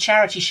survived were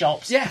charity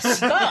shops. Yes.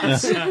 But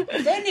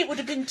then it would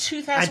have been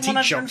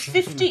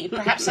 2,150.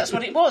 Perhaps that's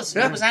what it was.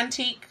 Yeah. It was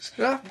antique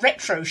Yeah.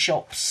 retro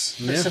shops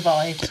that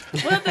survived.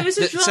 Well, there is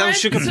a That sell drive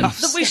sugar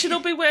puffs. that we should all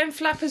be wearing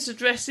flappers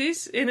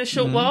dresses in a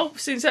short while,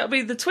 since that'll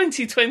be the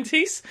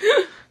 2020s.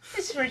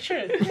 It's very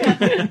true.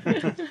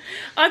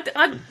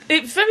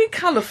 It's very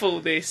colourful,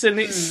 this, and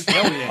it's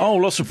Oh,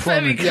 lots of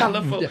very primary,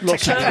 colourful.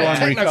 lots of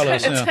primary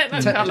colours. Yeah.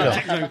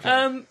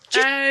 Technicolour.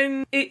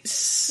 And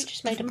it's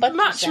just made a button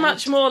much, sound.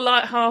 much more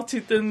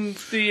light-hearted than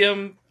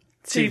the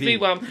TV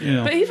one.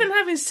 Yeah. But even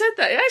having said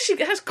that, it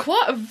actually has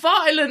quite a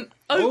violent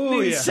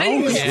opening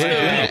scene.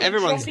 Yeah,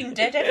 everyone's Dropping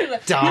dead everywhere.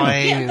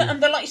 dying.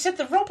 And like you said,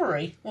 the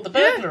robbery or the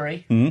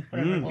burglary.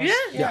 Whatever it was.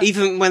 Yeah.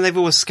 Even when they've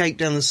all escaped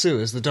down the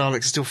sewers, the Daleks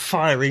are still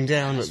firing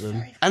down at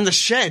them. And the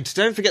shed.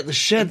 Don't forget the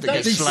shed that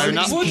gets blown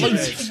up.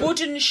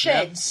 Wooden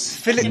sheds.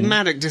 Philip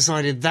Maddock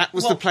decided that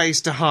was the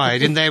place to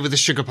hide, in there with the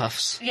sugar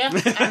puffs. Yeah,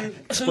 and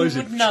who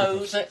would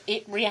know that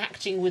it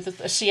reacting with a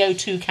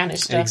CO2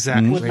 canister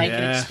Exactly. would make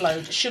it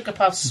explode? Sugar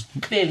puffs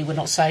clearly were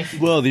not safe.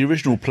 Well, the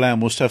original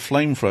plan was to have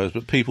flamethrowers,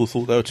 but people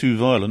thought they were too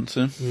violent.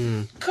 So.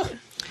 God,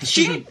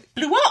 shit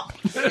blew up.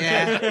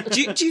 Yeah.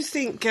 do you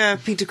think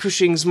Peter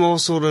Cushing's more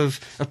sort of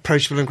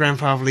approachable and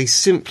grandfatherly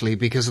simply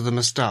because of the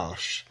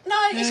moustache? No,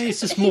 He's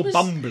just he more was,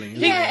 bumbling.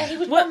 isn't Yeah, he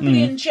was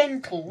bumbly and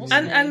gentle,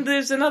 wasn't he? And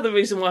there's another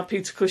reason why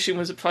Peter Cushing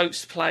was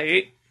approached to play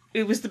it.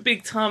 It was the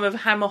big time of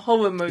Hammer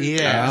horror movies.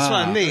 Yeah, that's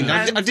what I mean.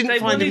 I And didn't they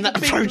find him wanted that a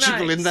big approachable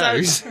name. in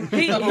those. So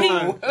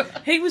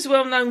he was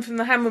well known from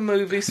the Hammer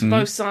movies from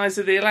both sides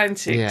of the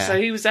Atlantic. Yeah. So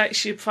he was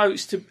actually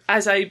approached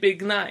as a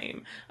big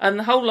name. And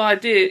the whole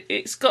idea,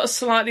 it's got a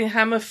slightly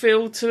Hammer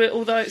feel to it,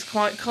 although it's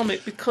quite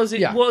comic, because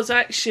it was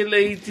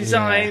actually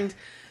designed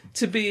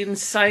to be in the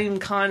same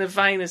kind of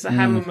vein as the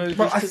Hammer movies,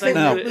 Well, I because they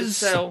think knew it would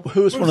sell.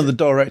 Who was one of the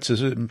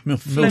directors? Milton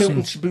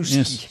Subotsky.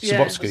 Yes, Yeah.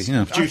 Subotsky.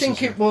 Yeah. I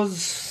think it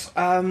was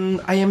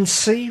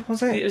AMC,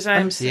 was it? It was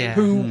AMC. Yeah.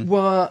 Who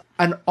were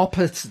an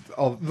opposite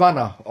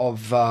runner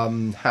of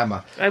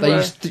Hammer.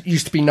 They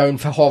used to be known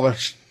for horror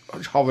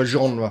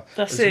genre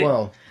That's as it.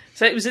 well.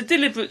 So it was a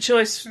deliberate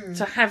choice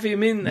to have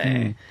him in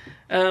there.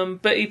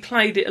 But he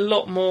played it a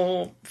lot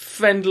more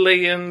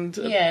friendly and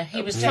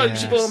he was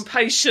approachable and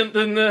patient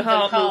than the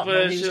Hartnell He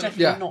was version.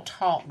 definitely not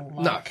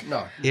Hartnell-like.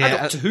 No. Yeah,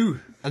 Doctor Who.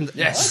 And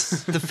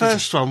the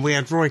first one we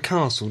had Roy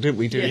Castle, didn't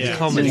we? Doing the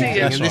comedy Yeah.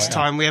 thing, That's and this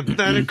time we had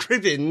Bernard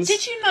Cribbins.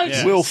 Did you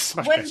notice Wilf.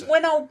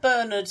 when old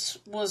Bernard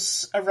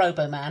was a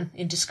Robo-Man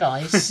in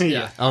disguise?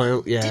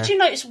 Oh yeah. Did you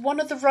notice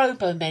one of the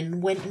Robo-Men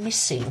went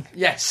missing?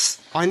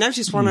 Yes. I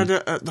noticed one had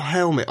the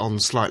helmet on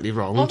slightly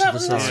wrong Oh, to the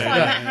that's side. fine,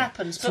 that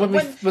happens. But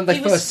when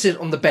they first sit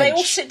on the bench. They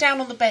all sit down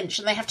on the bench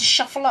and they have to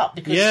shuffle up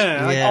because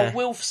Yeah. old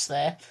Wilf's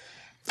there.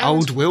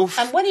 Old Wilf.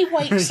 And when he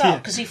wakes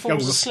up, because he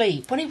falls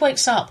asleep, when he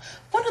wakes up,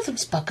 one of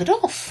them's buggered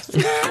off.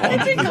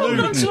 They've been called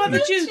on to other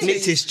duties.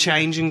 Nicked his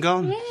change and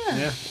gone.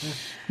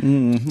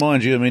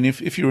 Mind you, I mean,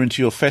 if you're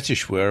into your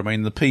fetish wear, I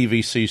mean, the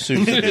PVC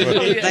suits.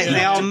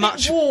 They are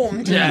much.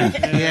 Warmed.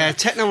 Yeah,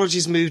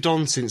 technology's moved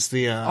on since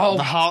the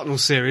Hartnell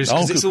series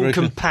because it's all good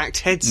grief. compact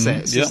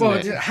headsets. yeah. Isn't Well,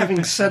 it?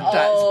 having said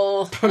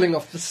that, pulling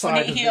off the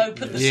side When he of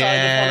opened the Yeah.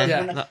 side of one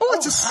of them. Yeah. Oh,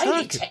 it's a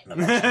highly circuit.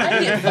 technological,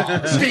 highly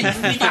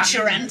advanced.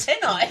 Miniature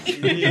antennae.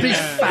 big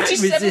fat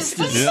 57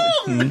 resistors.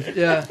 foot long.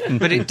 Yeah.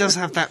 But it does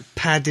have that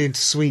padded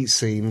sweet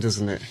scene,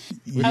 doesn't it?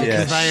 With the Yes.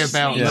 conveyor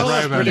belt and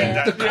Yes. the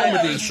robot. The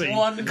comedy scene.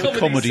 One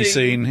Comedy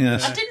scene,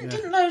 yes. I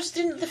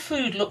didn't the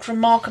food look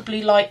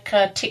remarkably like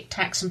Tic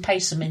Tacs and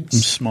Pacer Mints? I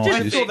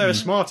Smarties. thought they were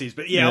Smarties,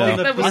 but Yeah. on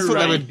the That was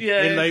Blu-ray, right,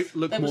 yeah. they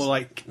look There more was-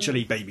 like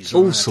chili babies.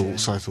 All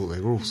sorts, I thought they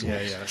were all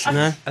sorts. Yeah.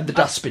 No? And the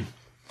dustbin.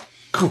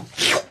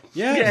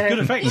 Yeah, it's good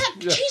effect.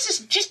 Yeah, Jesus,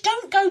 just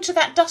don't go to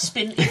that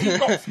dustbin if you've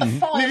got a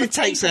file Nearly of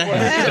takes her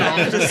paperwork.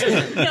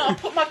 head off. I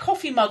put my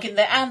coffee mug in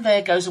there and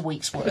there goes a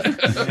week's work.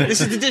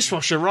 This is the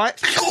dishwasher, right?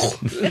 My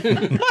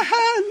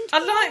hand!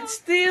 I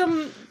liked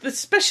the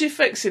special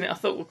effects in it. I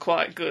thought were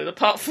quite good,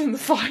 apart from the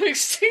fire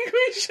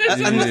extinguishers.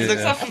 And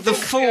the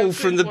fall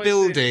from the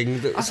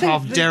building that was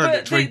half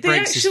derelict where he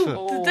breaks his foot.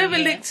 The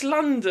derelict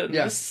London,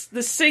 Yeah.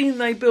 the scene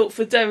they built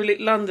for derelict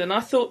London,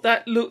 I thought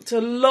that looked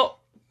a lot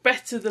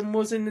better than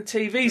was in the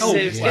TV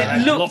series. wow.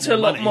 It looked a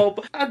lot money. more.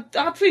 I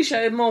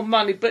appreciated more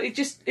money, but it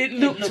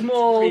looked looked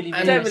more really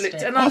derelict,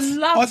 realistic. and I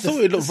loved I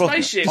thought it looked the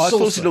spaceship. I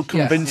thought it looked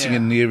Yeah. convincing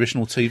in the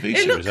original TV It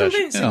series. looked actually.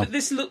 convincing, Yeah. but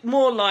this looked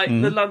more like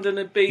the London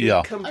had been Yeah.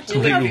 I do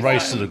completely have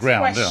razed to the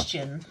ground, yeah.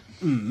 question.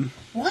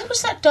 Why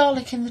was that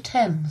Dalek in the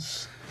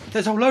Thames?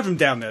 There's a whole load of them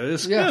down there. They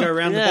just go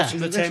around the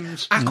bottom of the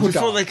Thames.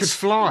 Before they could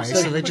fly,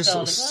 so they just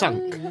sort of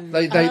sunk.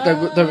 They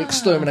were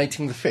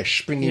exterminating the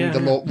fish, bringing the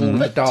rule of the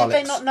But Daleks. did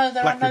they not know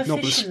there are no Blackwood fish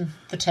Nobblers. in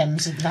the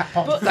Thames in that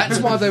part? But That's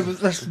why they were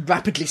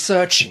rapidly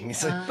searching.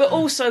 So. But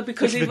also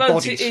because he With wrote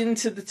bodies. it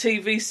into the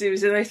TV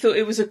series and they thought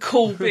it was a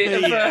cool bit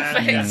of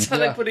effect, so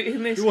they put it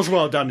in this. It was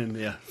well done in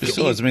there.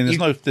 Besides, I mean,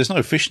 there's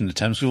no fish in the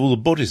Thames with all the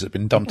bodies that have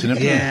been dumped in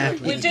it. Yeah.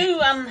 we do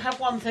have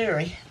one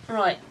theory.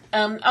 Right.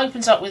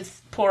 Opens up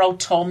with poor old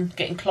Tom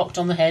getting clocked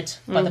on the head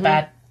by the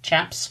bad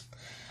chaps,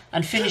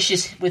 and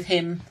finishes with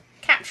him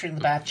capturing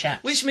the bad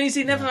chaps. Which means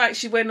he never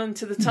actually went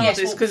onto the Yes,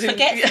 TARDIS well, because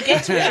forget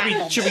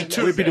that. Should we It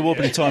would be the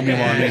wobbly timey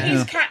wimey.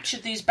 He's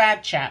captured these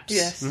bad chaps,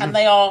 Yes. and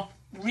they are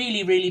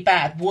really, really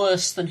bad,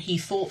 worse than he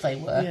thought they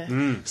were.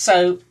 Yeah.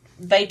 So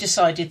they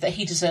decided that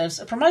he deserves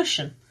a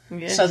promotion.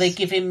 Yes. So they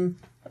give him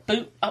a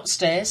boot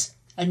upstairs,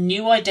 a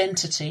new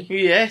identity,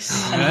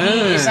 Yes. and he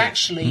is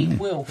actually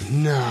Wilf.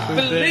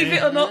 Believe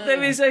it or not,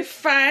 there is a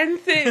fan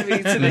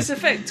theory to this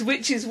effect,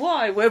 which is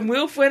why when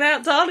Wilf went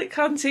out Dalek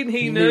hunting,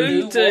 he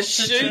knew to what to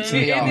shoot do.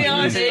 it in the He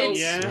eyeballs.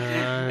 did.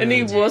 And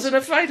he wasn't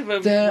afraid of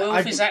him.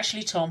 Wilf is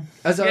actually Tom.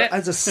 As a Yeah.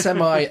 as a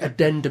semi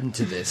addendum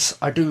to this,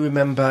 I do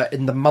remember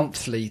in the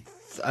monthly,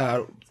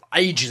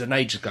 ages and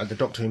ages ago, the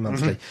Doctor Who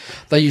monthly,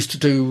 they used to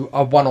do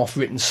a one-off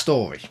written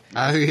story.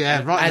 Oh,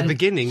 yeah, right at the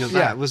beginning of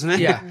that, wasn't it?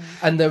 Yeah,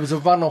 and there was a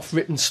one-off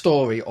written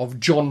story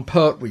of John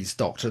Pertwee's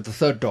Doctor, the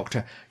third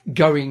Doctor,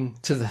 going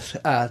to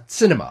the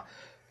cinema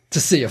to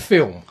see a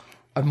film.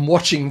 And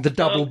watching the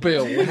double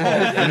bill.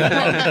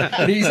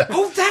 And he's like,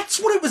 oh, that's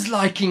what it was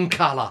like in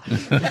colour.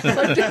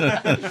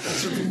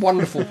 It's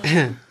wonderful.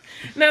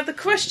 Now, the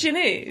question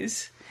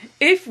is,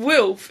 if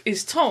Wilf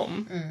is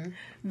Tom,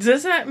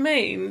 does that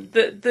mean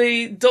that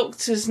the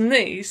Doctor's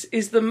niece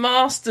is the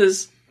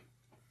Master's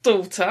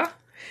daughter?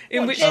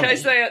 In which Jenny?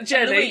 case they are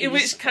Jenny. Louise. In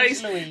which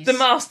case Louise. the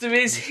Master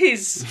is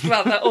his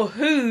brother, or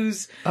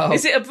whose?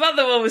 Is it a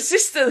brother or a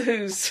sister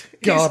whose?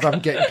 God, I'm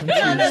getting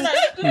confused.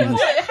 No.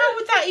 How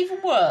would that even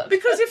work?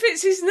 Because if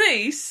it's his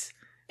niece,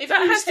 If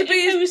that has to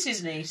be who's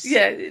his niece?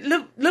 yeah,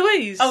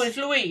 Louise. Oh, it's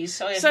Louise.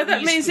 Oh, yeah, So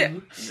that Louise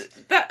means who?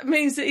 that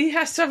means that he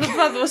has to have a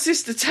brother or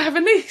sister to have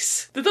a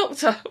niece. The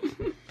Doctor.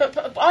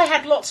 But I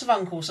had lots of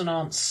uncles and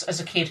aunts as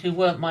a kid who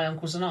weren't my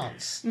uncles and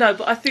aunts. No,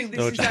 but I think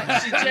this is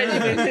actually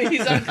genuinely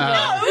his uncle.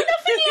 No,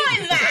 nothing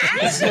like that.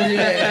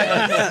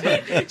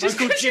 Just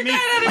Uncle Jimmy.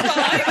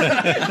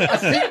 I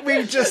think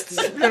we've just,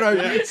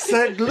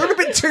 said a little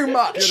bit too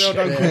much. Good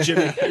old Uncle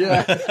Jimmy.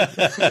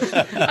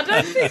 I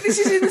don't think this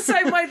is in the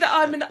same way that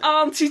I'm an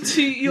auntie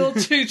to your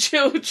two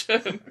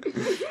children.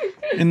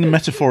 In the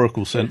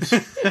metaphorical sense.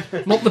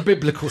 Not the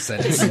biblical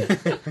sense.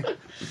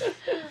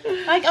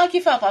 I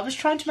give up. I was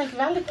trying to make a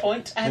valid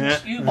point,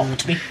 and you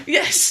mocked me.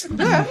 Yes.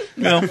 Well,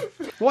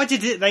 Why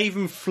did they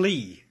even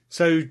flee?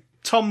 So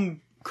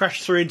Tom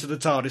crashed through into the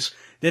TARDIS,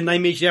 then they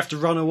immediately have to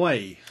run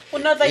away.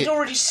 Well, no, they'd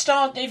already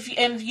started.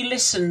 If you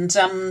listened,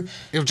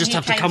 You'll just he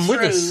have to came come with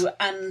us. through,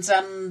 and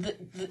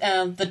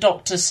the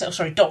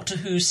Doctor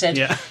Who said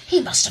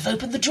he must have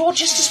opened the door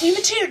just as we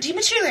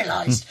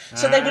dematerialised.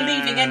 So they were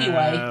leaving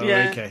anyway,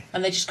 Yeah. Okay.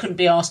 and they just couldn't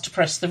be asked to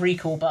press the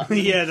recall button.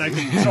 Yeah, no,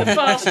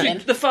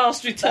 The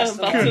fast return That's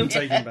the button. couldn't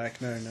take him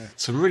back. No.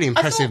 Some really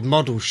impressive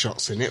model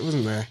shots in it,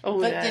 wasn't there? Oh,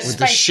 But yeah. the With the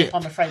spaceship, ship.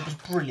 I'm afraid, was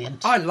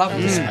brilliant. I love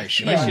the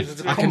spaceship. Yeah.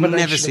 It's a I can never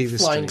combination see of the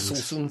Flying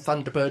strings. Saucer and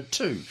Thunderbird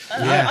 2.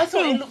 I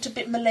thought it looked a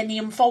bit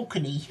Millennium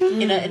Falcon-y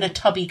in a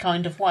tubby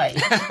kind of way.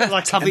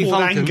 Like Tubby Ford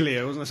Falcon.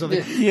 Anglia, wasn't it?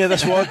 Something. yeah,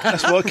 that's what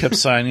I kept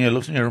saying. Yeah,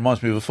 it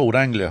reminds me of a Ford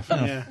Anglia.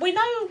 Yeah.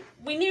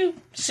 We knew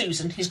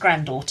Susan, his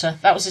granddaughter.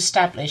 That was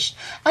established.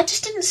 I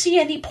just didn't see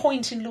any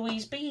point in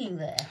Louise being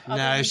there. No,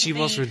 other than she to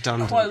was be,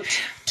 redundant. Quote,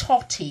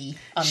 totty.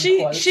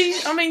 Unquote.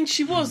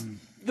 She was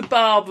the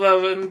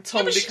Barbara and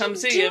Tom but she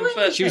becomes didn't do Ian,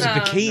 but She was a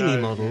no. bikini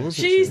model, wasn't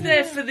she? She's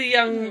there for the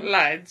young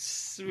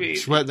lads, really.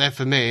 She weren't there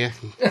for me.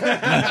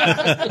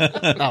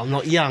 Oh, I'm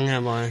not young,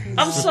 am I? I'm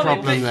That's the sorry,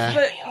 problem there.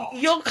 but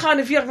your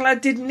kind of young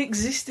lad didn't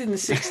exist in the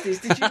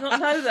 60s. Did you not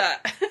know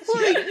that?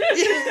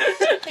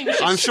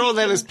 I'm sure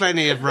there was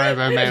plenty of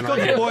Robo men. Got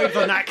the boy with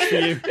an axe for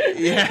you.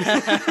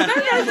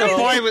 The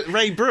boy with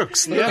Ray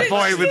Brooks, the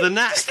boy with the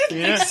knack.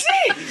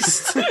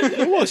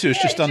 It was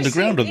just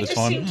underground at the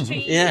time, wasn't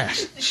it? Yeah.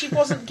 She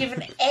wasn't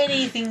given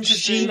anything to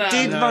She do.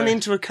 did run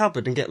into a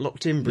cupboard and get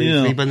locked in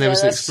briefly Yeah. when there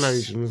was an that's-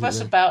 explosion, That's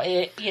wasn't about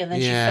it. Yeah, then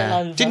she fell there?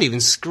 over. Yeah. Didn't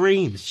even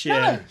scream. She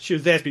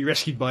was there to be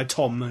rescued by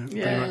Tom, pretty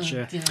Yeah. much.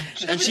 Yeah.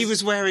 And she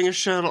was wearing a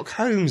Sherlock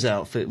Holmes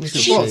outfit,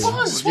 wasn't She she?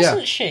 was,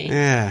 wasn't she?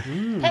 Yeah.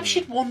 Perhaps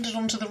she'd wandered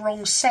onto the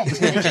wrong set and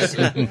they just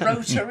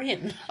wrote her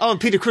in. Oh, and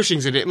Peter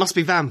Cushing's in it. It must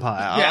be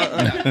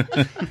vampire.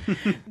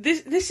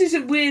 This is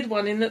a weird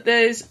one in that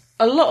there's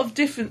a lot of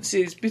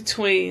differences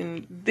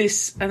between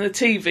this and the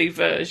TV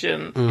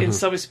version in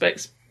some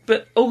respects,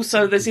 but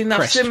also there's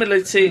enough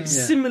similes that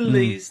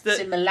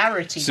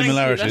Similarities.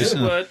 Similarities, That's the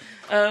yeah. word.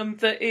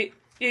 That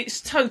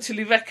it's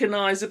totally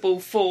recognisable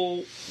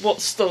for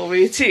what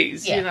story it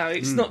is. Yeah. You know,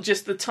 it's not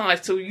just the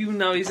title. You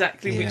know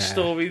exactly which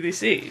story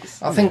this is.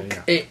 I think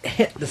it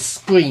hit the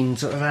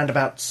screens around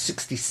about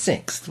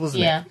 66,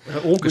 wasn't Yeah.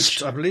 it?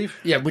 August, I believe.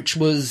 Yeah, which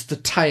was the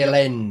tail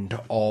end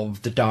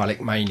of the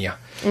Dalek Mania.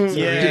 So it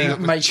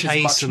didn't make as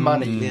chase much and-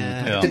 money.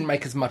 yeah. It didn't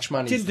make as much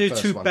money. Didn't as the do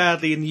first too one.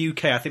 badly in the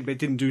UK, I think, but it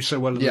didn't do so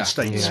well in Yeah. the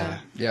States.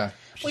 Yeah.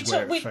 We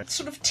where it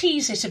sort of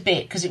tease it a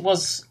bit because it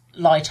was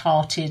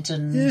light-hearted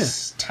and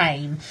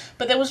tame,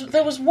 but there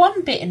was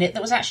one bit in it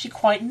that was actually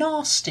quite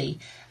nasty,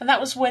 and that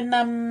was when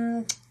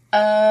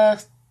I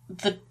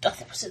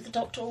think was it the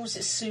Doctor or was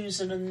it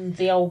Susan and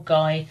the old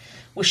guy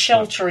were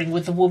sheltering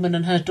with the woman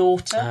and her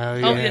daughter. Oh,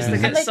 yes, they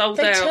And get they sold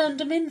they out. turned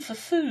them in for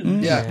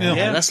food. Yeah,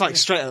 that's like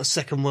straight out of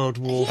Second World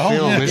War Oh,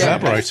 film, yeah, isn't it?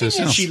 collaborators.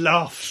 Yeah. She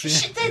laughed.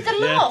 The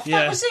laugh,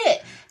 that was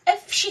it.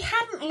 If she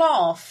hadn't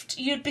laughed,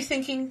 you'd be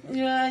thinking,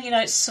 yeah, you know,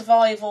 it's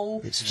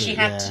survival. She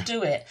had to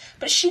do it.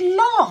 But she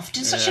laughed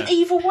in such an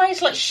evil way.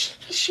 It's like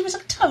she was a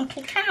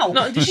total cow.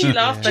 Not only did she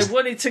laugh, they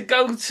wanted to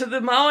go to the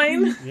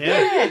mine.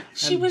 Yeah,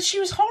 she was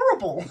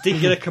horrible.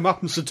 Didn't get a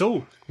comeuppance at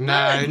all.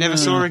 No, never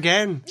saw her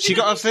again. She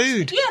got her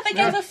food. Yeah, they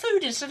gave her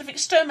food instead of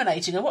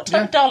exterminating her. What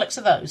type of Daleks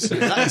are those?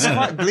 That's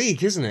quite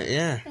bleak, isn't it?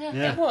 Yeah.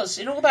 Yeah, it was.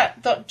 In all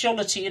that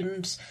jollity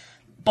and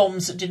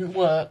bombs that didn't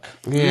work.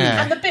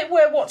 Yeah. And the bit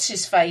where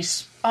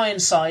what's-his-face,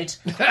 Ironside,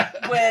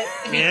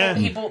 where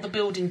he brought the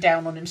building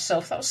down on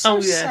himself. That was so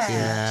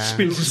sad.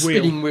 Spins his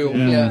wheel. Spinning wheel.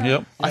 Yeah.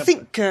 Yep. I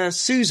think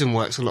Susan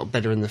works a lot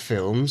better in the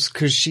films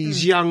because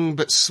she's young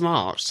but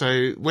smart.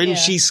 So when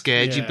she's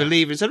scared, you Yeah.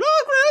 believe it. And,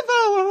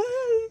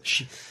 oh,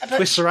 She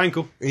twists her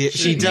ankle. grandpa!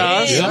 She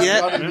does. Yeah. Yeah.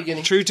 Right at the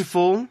beginning. True to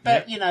form.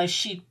 But, you know,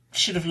 she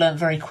should have learned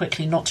very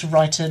quickly not to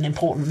write an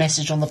important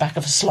message on the back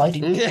of a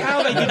sliding door.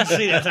 How they didn't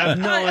see that, I have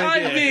no I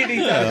idea. really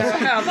don't know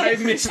how they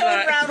missed Turned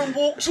that. around and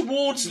walked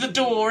towards the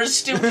door and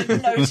still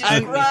didn't notice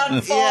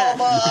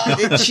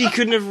grandfather. She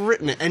couldn't have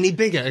written it any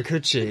bigger,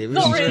 could she? It was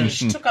Not really,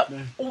 she took up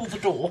all the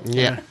door.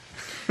 Yeah.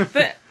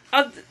 But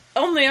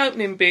on the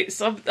opening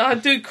bits, I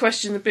do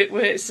question the bit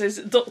where it says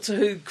Doctor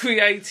Who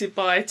created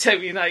by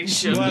Terry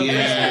Nation. Well,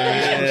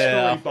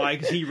 yeah.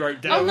 Because he wrote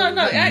down. Oh,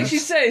 no, it actually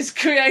says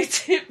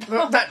created by...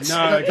 Well, that's,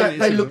 No, it doesn't.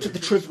 they looked at the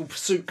Trivial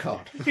Pursuit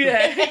card.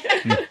 Yeah.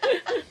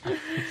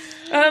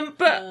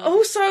 But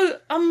also,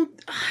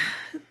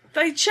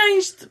 they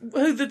changed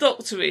who the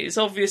Doctor is,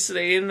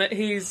 obviously, in that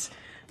he's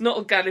not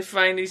a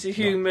Gallifreyan, he's a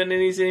human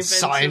and he's an inventor.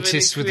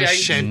 Scientist and he with a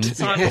creates shed.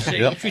 time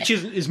machines. Which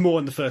is more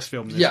in the first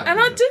film. Than Yeah. And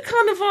I do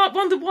kind of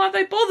wonder why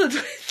they bothered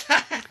with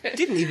that.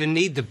 Didn't even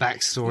need the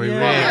backstory,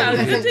 Yeah,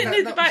 really. they didn't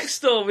need the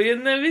backstory,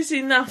 and there is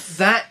enough.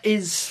 That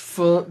is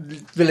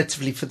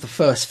relatively for the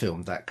first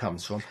film that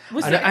comes from.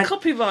 Was And- that a and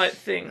copyright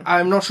thing?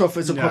 I'm not sure if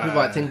it's a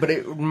copyright thing, but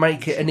it would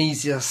make it an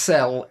easier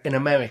sell in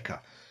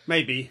America.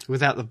 Maybe.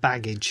 Without the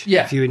baggage.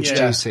 Yeah. If you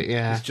introduce it,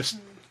 yeah. It's just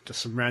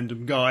some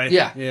random guy.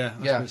 Yeah. Yeah.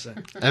 I Yeah. was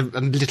gonna say.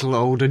 A little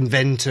old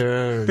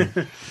inventor.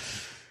 And,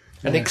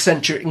 An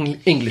eccentric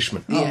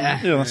Englishman. yeah.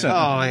 that's it.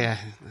 Oh, yeah.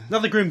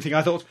 Another grim thing,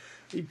 I thought,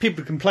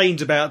 people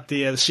complained about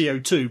the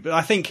CO2, but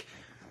I think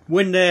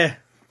when they're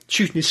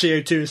shooting the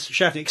CO2 and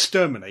shouting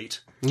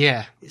exterminate,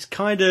 Yeah. it's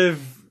kind of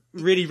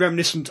really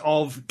reminiscent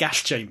of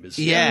gas chambers.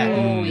 Yeah.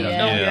 Oh,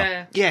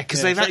 yeah. Yeah,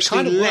 because they've so it actually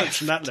kind of works left.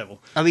 from that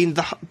level. I mean,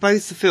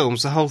 both the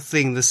films, the whole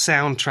thing, the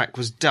soundtrack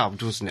was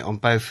dubbed, wasn't it, on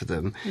both of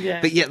them? Yeah.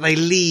 But yet they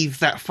leave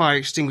that fire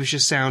extinguisher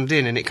sound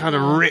in, and it kind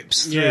of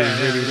rips through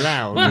really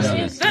loud. Well, doesn't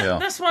it?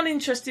 that's one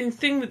interesting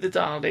thing with the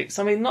Daleks.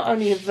 I mean, not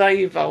only have they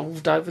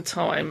evolved over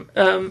time,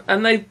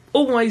 and they've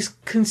always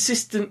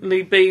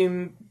consistently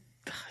been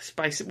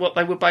basically what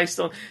they were based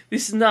on,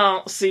 this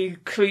Nazi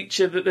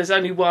creature that there's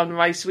only one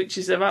race which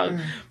is their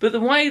own. But the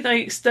way they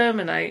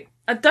exterminate,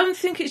 I don't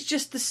think it's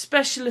just the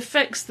special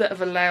effects that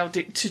have allowed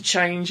it to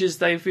change as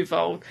they've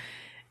evolved.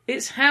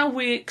 It's how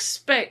we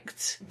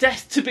expect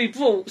death to be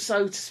brought,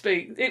 so to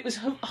speak. It was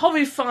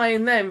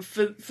horrifying them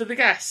for the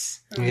gas.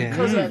 Yeah.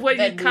 Because of where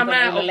Then you come we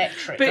got out all of.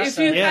 electric, But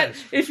that's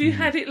if you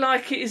had it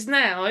like it is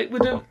now, it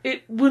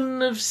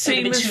wouldn't have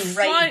seemed been as too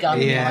ray gun.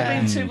 frightening. It would Yeah.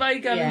 have been too ray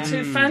gun and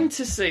too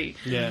fantasy.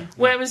 Yeah.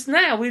 Whereas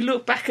now we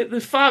look back at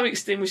the fire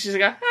extinguishers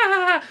and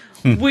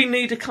go, we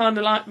need a kind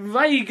of like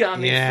ray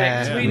gun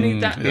Yeah. effect. We need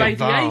that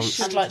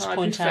radiation. I'd like to type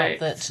point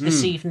effect. out that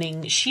this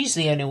evening she's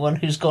the only one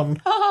who's gone,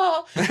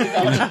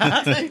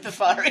 the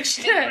fire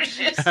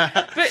extinguishers.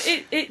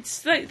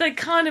 But they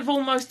kind of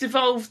almost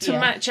evolved to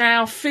match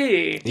our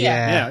fear.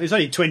 Yeah, it was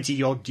only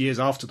 20 odd years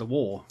after the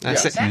war.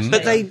 That's it. exactly.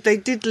 But they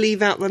did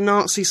leave out the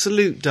Nazi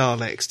salute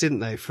Daleks, didn't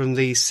they, from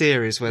the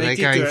series where They they're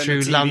did going do it in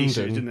through the TV London.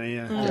 series, didn't they?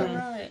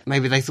 Yeah. Right.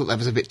 Maybe they thought that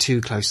was a bit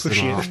too close to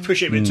the mark.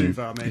 Push it a bit too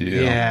far, maybe.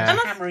 Yeah.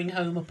 Hammering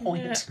home a point.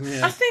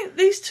 I think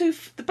these two,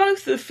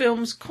 both the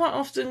films, quite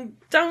often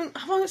don't.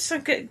 I won't say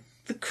get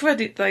the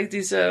credit they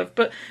deserve,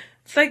 but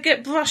they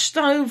get brushed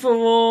over,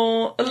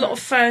 or a lot of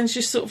fans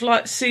just sort of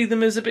like see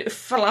them as a bit of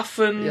fluff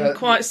and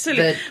quite silly.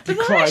 They're But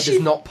decried actually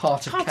as not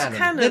part of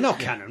canon. They're not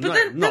canon. But no,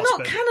 they're not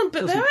but canon,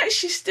 but they're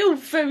actually still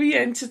very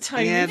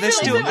entertaining. Yeah, they're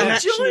still films. an They're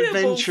action enjoyable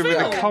adventure with a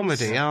films.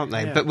 comedy, aren't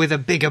they? Yeah. But with a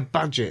bigger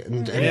budget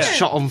and Yeah.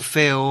 shot on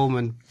film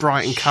and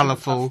bright and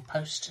colourful.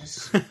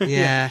 Posters.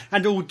 Yeah.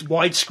 and all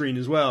widescreen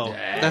as well.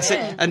 That's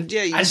it. And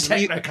yeah, And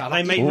you, Technicolor.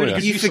 They made really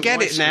good you use of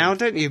forget it widescreen. now,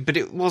 don't you? But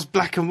it was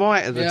black and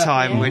white at the Yeah.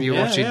 time Yeah. when you were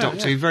Yeah, watching yeah,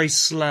 Doctor Who. Very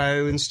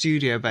slow and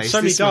studio based. So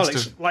many This must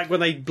Daleks, have- like when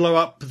they blow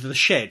up the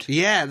shed.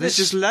 Yeah, there's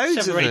just loads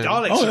of 7 or 8 them.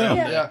 Daleks Oh, yeah. around.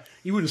 Yeah.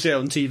 You wouldn't see it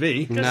on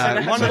TV. No,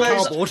 That's one of like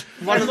those. Cardboard.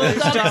 One of those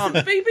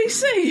Daleks.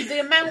 BBC. The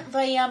amount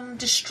they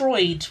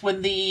destroyed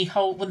when the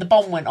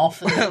bomb went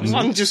off. And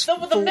One just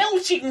the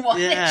melting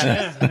one.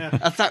 Yeah.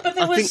 But there I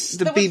think was-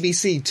 the there was-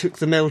 BBC took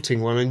the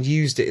melting one and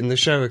used it in the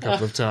show a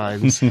couple of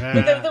times.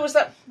 But there was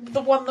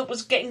the one that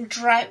was getting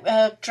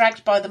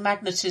dragged by the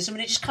magnetism,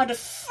 and it just kind of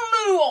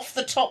flew off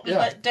the top of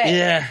that deck.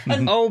 Yeah.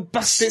 And Oh,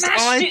 bust its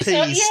smashed eyepiece,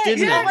 didn't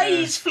its it?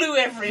 eyes flew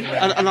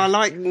everywhere. And I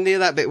like near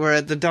that bit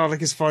where the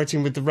Dalek is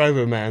fighting with the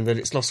Robo Man that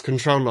it's lost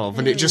control of,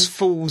 and it just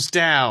falls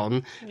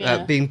down,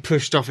 Yeah. being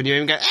pushed off, and you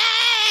even go, ah!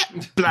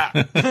 Blah.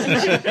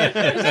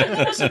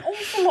 There was an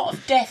awful lot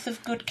of death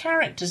of good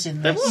characters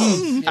in this.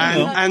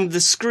 And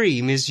the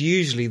scream is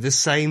usually the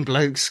same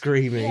bloke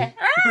screaming.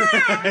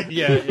 Yeah.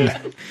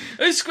 Yeah.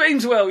 Who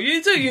screams well?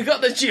 You do. You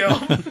got the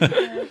job.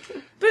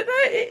 But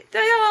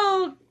they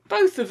are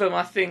both of them.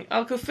 I think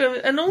I could feel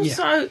it, and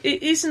also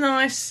it is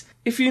nice.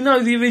 If you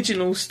know the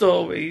original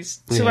stories,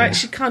 to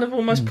actually kind of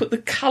almost put the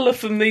colour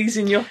from these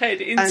in your head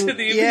into And,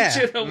 the yeah.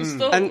 original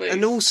stories.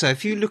 And also,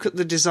 if you look at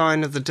the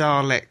design of the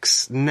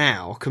Daleks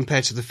now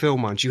compared to the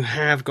film ones, you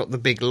have got the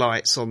big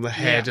lights on the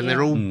head, and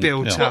they're all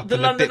built up. the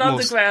and a London bit more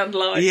Underground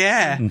lights.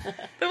 Yeah,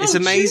 They're it's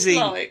all amazing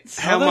tube lights.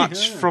 how Are they?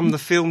 much Yeah. from the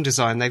film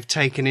design they've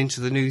taken into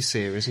the new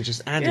series and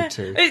just added Yeah.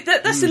 to.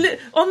 That's a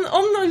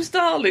on those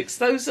Daleks,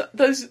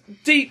 those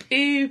deep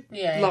ear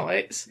Yeah.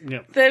 lights. Yeah.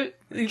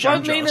 It Jam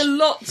won't mean a jars.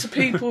 lot to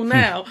people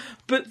now,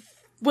 but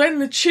when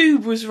the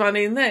tube was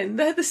running, then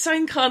they're the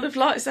same kind of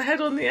lights they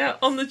had on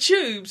the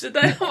tubes.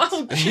 They're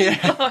old tube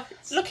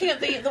lights. Looking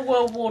at the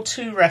World War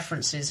II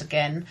references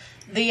again,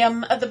 the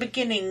at the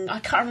beginning,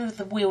 I can't remember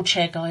the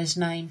wheelchair guy's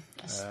name.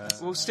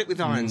 We'll stick with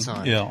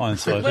Ironside. Yeah,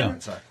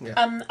 Ironside,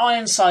 yeah.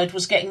 Ironside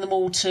was getting them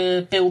all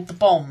to build the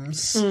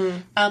bombs.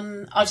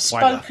 I've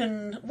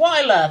spoken...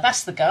 Weiler,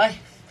 that's the guy.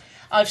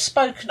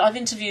 I've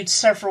interviewed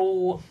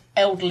several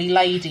elderly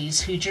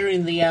ladies who,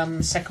 during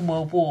the Second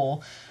World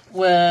War,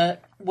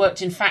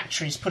 worked in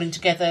factories putting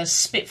together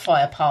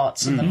Spitfire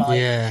parts and the like.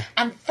 Yeah.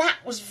 And that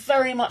was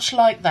very much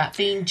like that,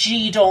 being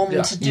G'd on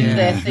to do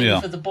their thing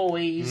Yeah. for the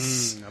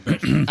boys.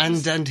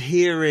 And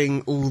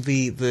hearing all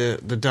the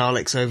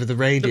Daleks over the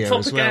radio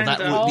as well. That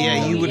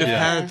propaganda. you would have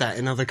yeah. heard that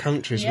in other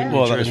countries, Yeah. wouldn't you?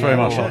 Well, that was during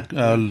very the much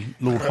war? like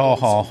Lord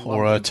Haha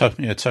or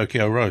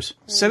Tokyo Rose.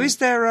 So is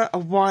there a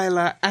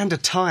Wyler and a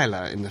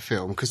Tyler in the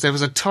film? Because there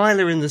was a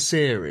Tyler in the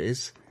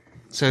series.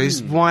 So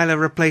is Wyler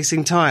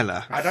replacing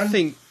Tyler? I don't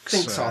think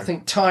so. I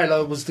think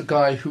Tyler was the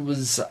guy who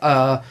was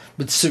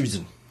with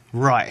Susan.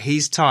 Right,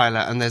 he's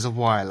Tyler and there's a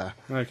Wyler.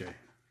 Okay.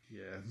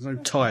 Yeah, there's no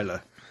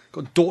Tyler.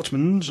 Got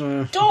Dortmund.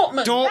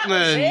 Dortmund!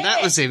 Dortmund,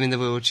 that was him in the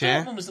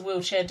wheelchair. Dortmund was the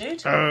wheelchair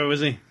dude. Oh, is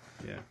he?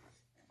 Yeah.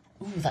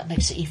 Ooh, that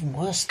makes it even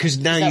worse. Because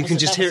now That you was can it,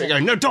 just that hear was it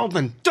going, no,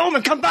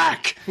 Dortmund, come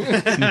back!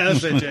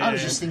 That's it, yeah, I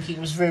was just thinking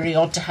it was very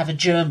odd to have a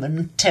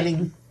German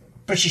telling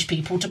British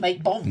people to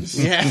make bombs.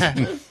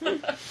 Yeah.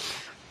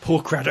 Poor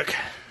Craddock.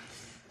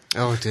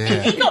 Oh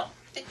dear. He got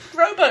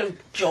robo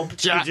job,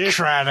 Jack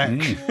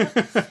Craddock.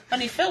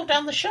 and he fell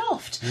down the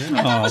shaft. And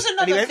that was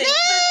another went, thing.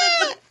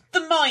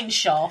 The mine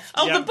shaft.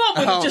 Oh, the bomb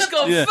would have just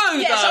gone through Yes,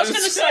 I was those.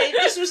 going to say,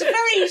 this was a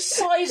very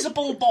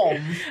sizable bomb.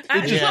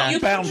 And You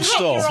bounced could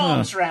drop your off,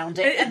 arms around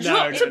it. It and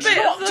dropped it a bit of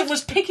dropped the- and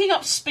was picking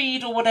up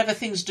speed or whatever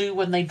things do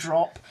when they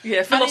drop. Yeah,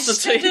 And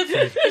velocity.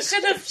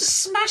 instead of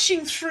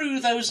smashing through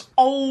those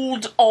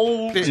old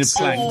Bits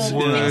of bits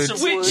wood. of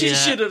wood, Which he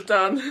should have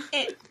done.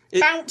 it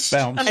bounced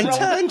bounced. and And rolled.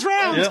 turned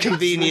round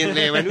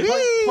conveniently and went,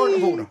 Point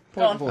of order.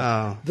 Go on.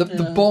 Oh.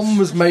 The bomb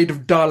was made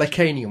of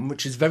dilacanium,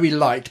 which is very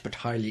light but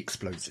highly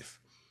explosive.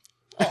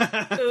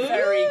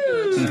 Very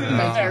good.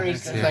 Very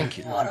good. Thank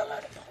you. What a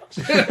load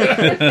of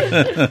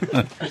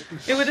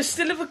bollocks. It would have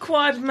still have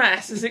acquired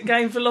mass as it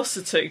gained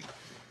velocity.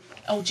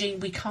 Oh, Gene,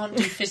 we can't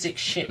do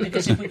physics shit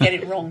because if we get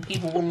it wrong,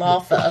 people will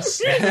laugh at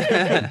us.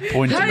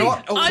 Point Hey,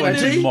 Not I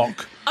already. knew,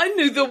 mock. I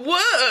knew the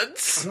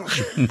words.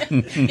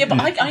 Yeah,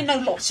 but I know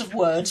lots of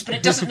words, but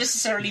it doesn't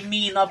necessarily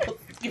mean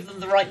give them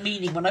the right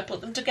meaning when I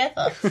put them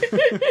together.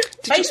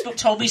 Facebook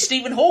told me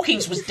Stephen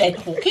Hawkins was dead.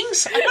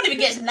 Hawkins? I can't even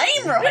get his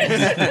name right.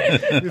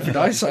 Did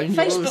I say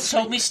Facebook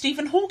told me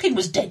Stephen Hawking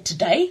was dead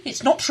today.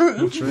 It's not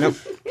true. Nope.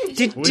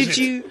 Did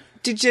you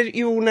Did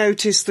you all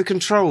notice the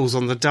controls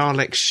on the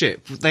Dalek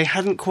ship? They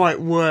hadn't quite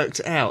worked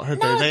out, had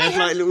No, they? They they had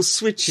had like little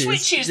switches.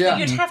 Switches Yeah. that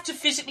you'd have to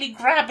physically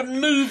grab and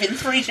move in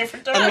 3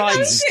 different And like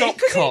directions.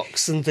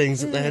 stopcocks and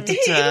things that they had to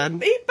turn.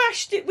 He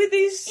bashed it with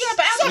his... Yeah,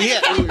 but how do you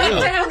Yeah, get yeah.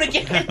 it down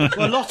again?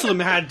 Well, a lot of them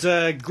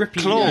had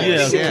gripping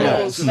Claws, yeah.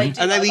 Claws, they did,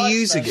 And they I were like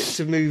using those.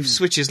 it to move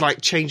switches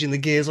like changing the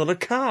gears on a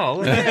car.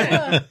 weren't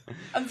they?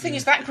 And the thing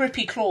is, that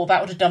grippy claw, that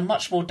would have done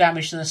much more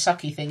damage than a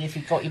sucky thing if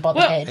he got you by the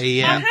Well, head.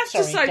 Yeah. I have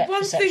Sorry, to say, depth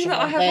one perception thing that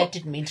I wrong have... there,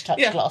 didn't mean to touch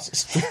Yeah.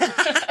 glasses.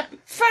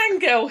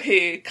 Fangirl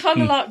here,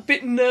 kind of like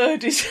bit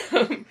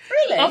nerdism.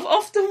 Really? I've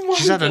often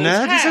She's had a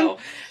wondered nerdism?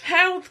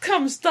 how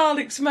comes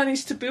Daleks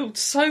managed to build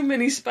so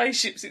many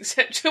spaceships,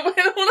 etc., when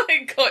all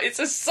they got is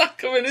a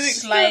sucker and an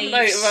exterminator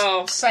Slaves,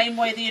 valve. same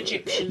way the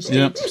Egyptians did.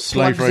 Yep,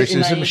 slave Plugs it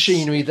into races.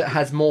 machinery that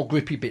has more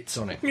grippy bits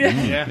on it.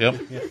 Yeah.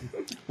 Yep.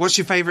 What's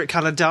your favourite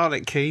colour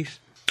Dalek, Keith?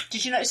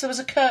 Did you notice there was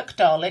a Kirk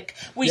Dalek?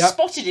 We Yep.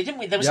 spotted it, didn't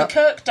we? There was Yep. a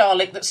Kirk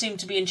Dalek that seemed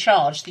to be in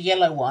charge, the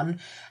yellow one,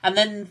 and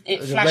then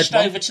it The flashed red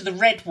one? over to the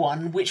red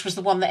one, which was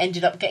the one that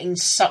ended up getting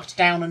sucked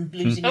down and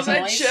losing his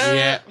red eyes. shirt.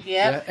 Yeah.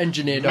 Yeah.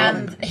 Engineered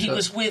And on. he So-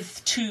 was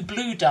with 2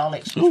 blue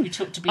Daleks, which we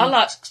took to be I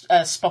like-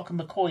 Spock and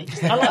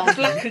McCoy. I like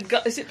black and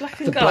gold. Is it black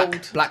and the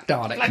gold? black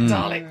Dalek. Black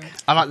Dalek.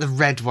 I like the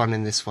red one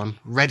in this one.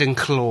 Red and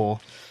claw.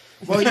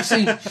 Well, you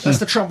see, that's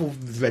the trouble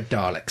with red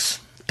Daleks.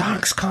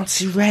 Daleks can't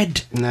see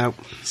red. No.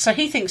 So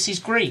he thinks he's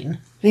green.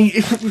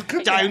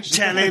 Don't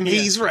tell him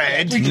he's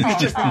red.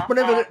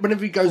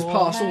 Whenever he goes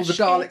past, all the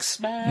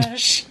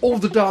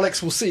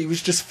Daleks will see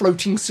was just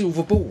floating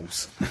silver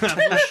balls. Sure,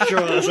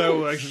 that's how it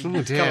works.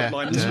 Oh dear.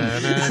 Colourblind,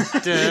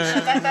 isn't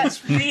it?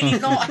 That's really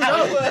not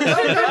how it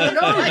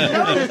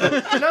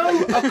works.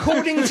 No.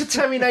 According to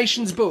Terry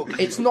Nation's book,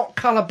 it's not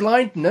colour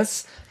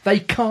blindness. They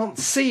can't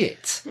see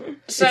it.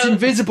 So it's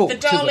invisible. The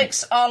to them.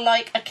 Daleks are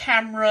like a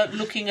camera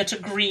looking at a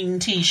green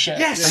T-shirt.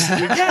 Yes,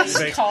 yes.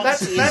 They can't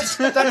see it.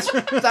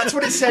 That's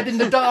what it said in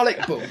the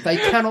Dalek book. They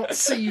cannot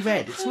see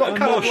red. It's not I'm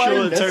colour not sure that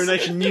blindness. Terry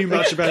Nation knew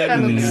much about They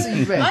cannot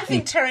anything. see red. I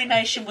think Terry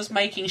Nation was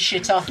making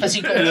shit up as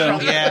he got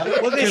drunk. Yeah.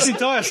 Well, this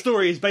entire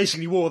story is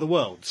basically War of the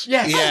Worlds.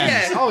 Yes.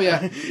 Yeah. Oh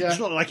yeah. It's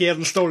not like he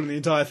hasn't stolen the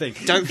entire thing.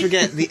 Don't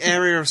forget the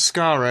area of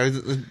Skaro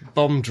that the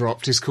bomb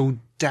dropped is called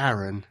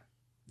Darren.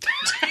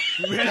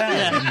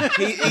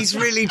 He's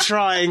really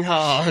trying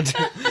hard.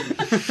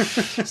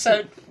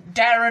 So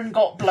Darren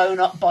got blown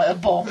up by a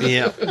bomb.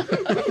 Yeah.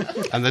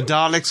 And the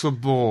Daleks were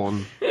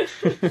born.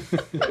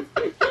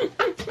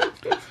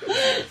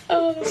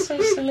 Oh, that's so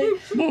silly.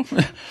 What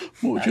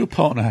would your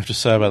partner have to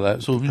say about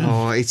that? Sort of, you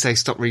know, Oh, he'd say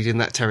stop reading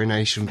that Terry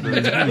Nation book.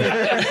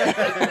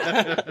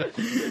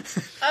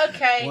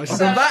 Okay, On so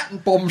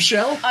that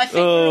bombshell. I think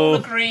we're all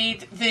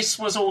agreed this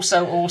was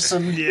also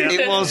awesome.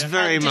 It was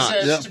very and much.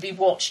 deserves to be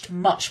watched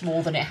much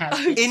more than it has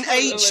been. In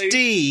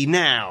HD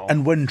now.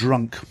 and when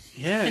drunk.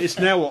 Yeah, it's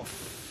now, what,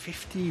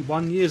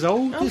 51 years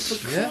old, this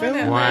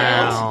film?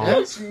 Wow.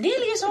 It's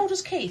nearly as old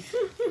as Keith.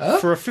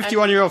 For a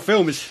 51-year-old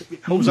film, it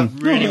holds up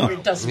really well.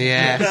 It doesn't.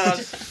 Yeah.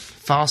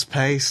 Fast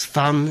paced,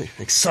 fun,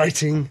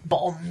 exciting.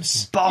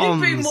 Bombs.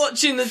 Bombs. You've been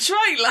watching the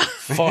trailer.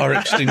 Fire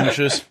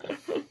extinguishers.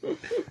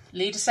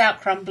 Lead us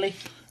out, Crumbly.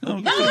 Oh,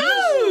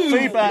 No!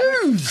 Feedback.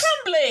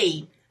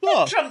 Crumbly!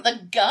 What? Trump the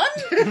gun?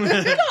 For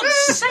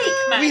God's sake,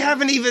 man. We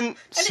haven't even And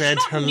it's said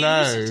not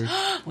hello. news.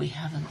 We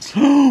haven't.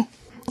 It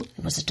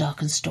was a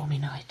dark and stormy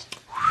night.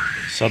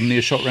 Suddenly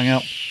a shot rang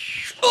out.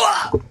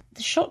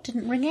 The shot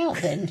didn't ring out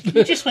then.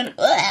 You just went,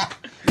 ugh.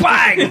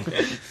 Bang!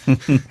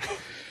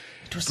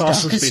 It was a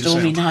dark and speed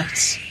stormy sound.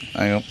 night.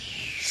 Hang on.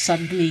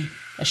 Suddenly,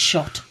 a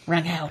shot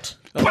rang out.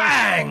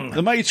 Bang!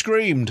 The maid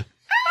screamed.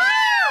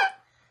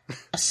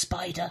 A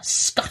spider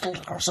scuttled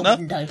across a No,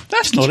 window.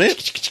 that's not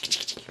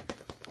it.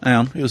 Hang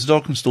on. It was a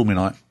dark and stormy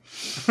night.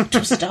 It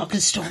was a dark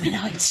and stormy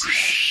night.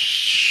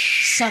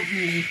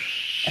 Suddenly,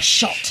 a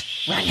shot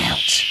rang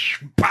out.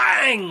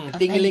 Bang! A maid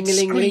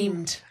Ding-a-ling-a-ling-ling.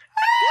 screamed.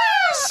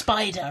 A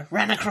spider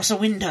ran across a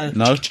window,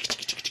 No.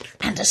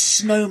 and a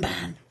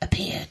snowman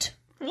appeared.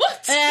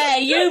 What? There,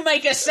 you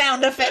make a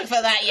sound effect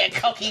for that, you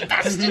cocky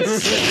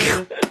bastards.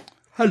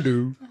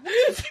 Hello.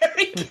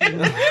 Very good.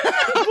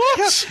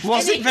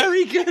 Was it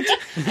very good?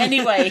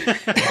 Anyway,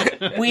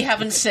 we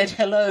haven't said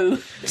hello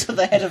to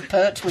the head of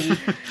Pertwee.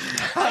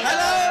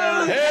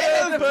 Hello,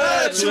 head of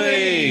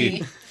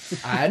Pertwee.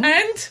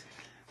 And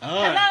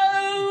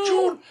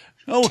Hello!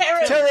 Oh,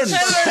 Terence.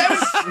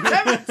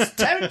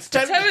 Terence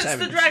Terence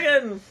the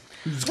Dragon.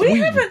 We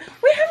haven't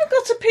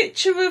got a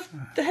picture of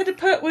the head of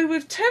Pertwee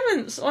with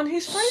Terence on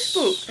his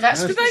Facebook.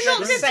 That's Did they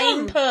not the get same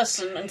on?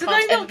 person and Did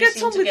can't they not ever be get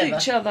seen on with together.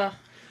 each other?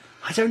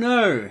 I don't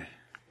know.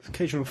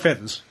 Occasional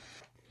feathers.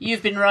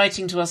 You've been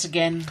writing to us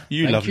again.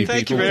 You lovely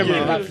Thank people. you very You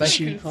much. lovely Thank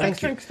you. people.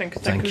 Thank you.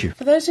 Thank you.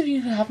 For those of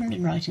you who haven't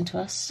been writing to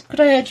us,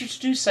 could I urge you to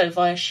do so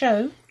via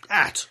show?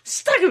 At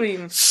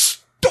Staggering.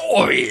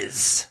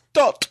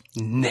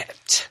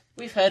 Stories.net.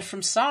 We've heard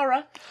from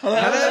Sarah.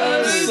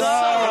 Hello,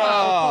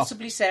 Sarah.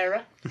 Possibly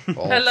Sarah.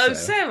 Hello,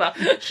 Sarah.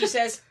 She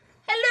says,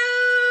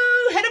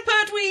 hello, head of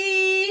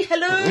Pertwee.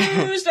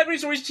 Hello, Staggering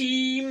Stories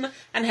team.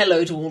 And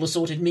hello to all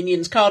assorted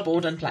minions,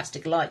 cardboard and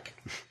plastic alike.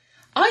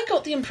 I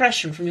got the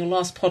impression from your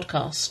last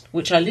podcast,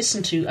 which I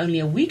listened to only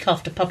a week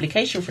after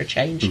publication for a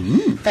change,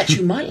 that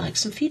you might like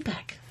some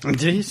feedback.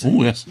 Indeed.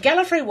 Oh, yes.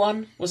 Gallifrey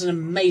 1 was an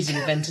amazing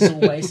event as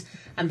always,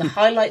 and the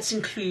highlights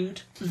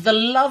include the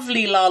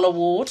lovely Lala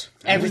Ward.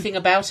 Everything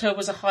about her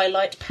was a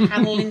highlight.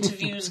 Panel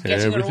interviews,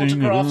 getting her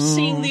Everything autograph, about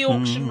seeing the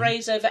auction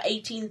raise over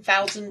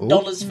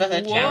 $18,000 for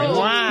her charity.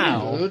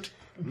 Wow. Good.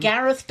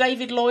 Gareth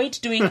David Lloyd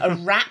doing a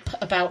rap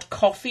about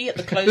coffee at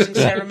the closing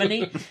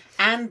ceremony,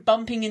 and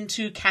bumping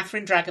into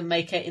Catherine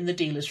Dragonmaker in the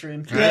dealer's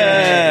room.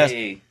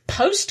 Yes.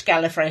 Post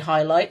Gallifrey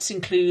highlights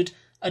include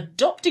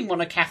adopting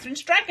one of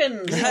Catherine's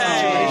dragons.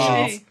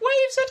 Congratulations.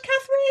 Waves at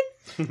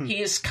Catherine.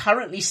 He is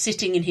currently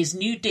sitting in his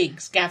new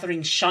digs,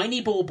 gathering shiny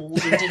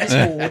baubles into his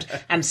hoard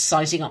and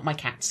sizing up my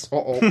cats.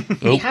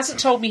 He hasn't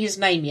told me his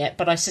name yet,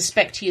 but I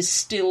suspect he is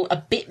still a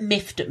bit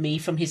miffed at me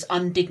from his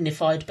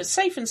undignified but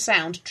safe and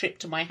sound trip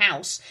to my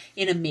house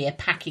in a mere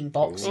packing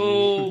box,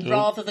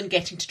 rather than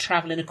getting to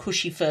travel in a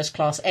cushy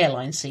first-class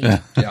airline seat.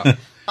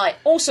 I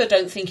also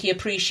don't think he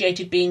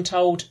appreciated being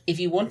told, if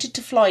you wanted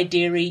to fly,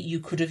 dearie, you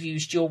could have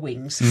used your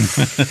wings.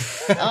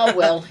 Ah,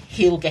 well,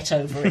 he'll get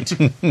over it.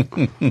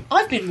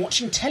 I've been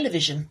watching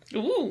television.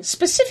 Ooh.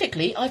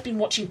 Specifically, I've been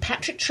watching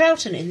Patrick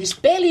Troughton in this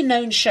barely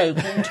known show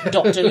called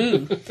Doctor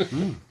Who.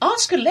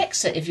 Ask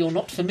Alexa if you're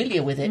not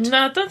familiar with it.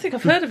 No, I don't think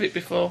I've heard of it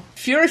before.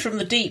 Fury from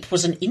the Deep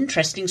was an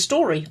interesting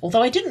story,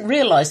 although I didn't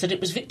realise that it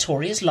was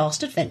Victoria's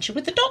last adventure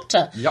with the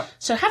Doctor. Yep.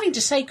 So having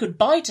to say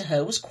goodbye to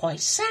her was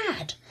quite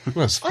sad.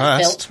 That's I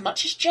fast. felt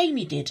much as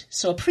Jamie did,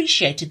 so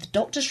appreciated the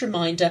Doctor's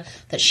reminder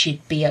that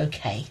she'd be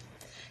okay.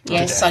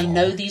 Yes, I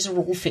know these are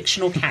all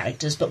fictional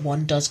characters, but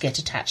one does get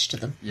attached to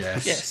them.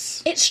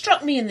 Yes. It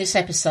struck me in this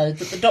episode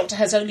that the Doctor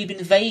has only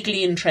been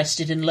vaguely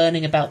interested in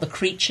learning about the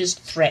creatures,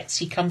 threats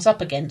he comes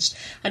up against,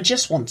 and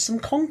just wants them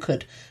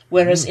conquered.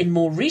 Whereas in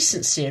more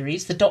recent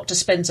series, the Doctor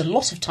spends a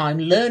lot of time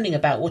learning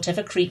about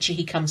whatever creature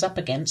he comes up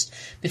against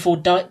before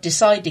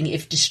deciding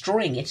if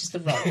destroying it is the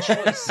right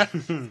choice.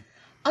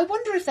 I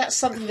wonder if that's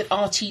something that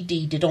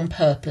RTD did on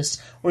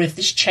purpose, or if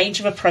this change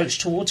of approach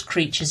towards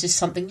creatures is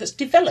something that's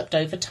developed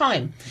over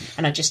time,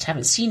 and I just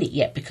haven't seen it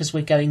yet because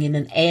we're going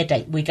in air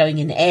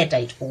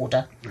date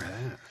order.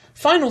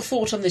 Final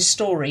thought on this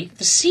story: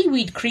 the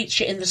seaweed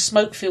creature in the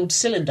smoke-filled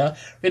cylinder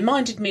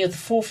reminded me of the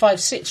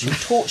 456 from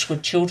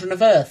Torchwood: Children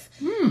of Earth.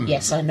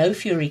 Yes, I know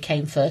Fury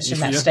came first, and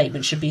that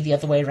statement should be the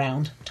other way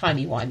round.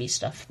 Timey-wimey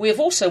stuff. We have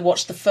also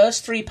watched the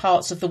first 3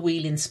 parts of The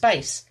Wheel in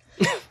Space.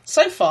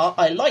 So far,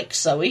 I like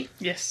Zoe.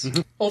 Yes.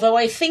 Although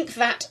I think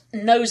that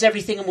knows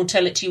everything and will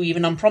tell it to you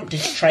even unprompted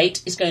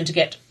trait is going to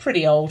get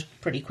pretty old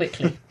pretty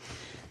quickly.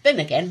 Then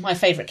again, my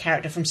favourite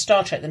character from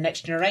Star Trek The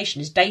Next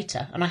Generation is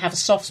Data, and I have a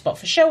soft spot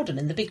for Sheldon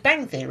in The Big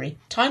Bang Theory.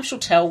 Time shall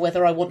tell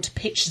whether I want to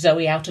pitch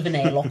Zoe out of an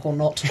airlock or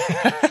not.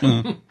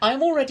 I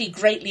am already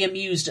greatly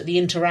amused at the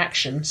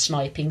interaction,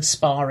 sniping,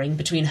 sparring,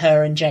 between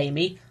her and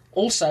Jamie.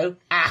 Also,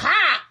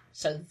 aha!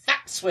 So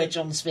that's where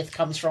John Smith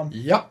comes from.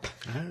 Yup.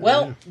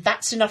 Well,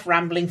 that's enough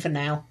rambling for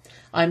now.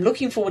 I'm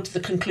looking forward to the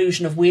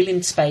conclusion of Wheel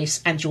in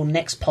Space and your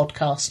next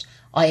podcast.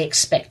 I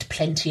expect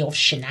plenty of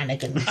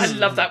shenanigans. I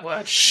love that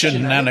word.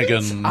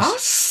 Shenanigans.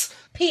 Us?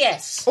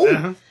 P.S.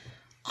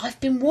 I've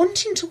been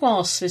wanting to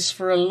ask this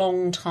for a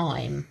long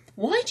time.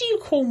 Why do you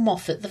call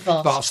Moffat the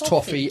Vast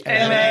Toffee.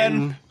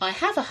 I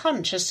have a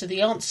hunch as to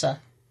the answer,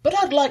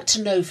 but I'd like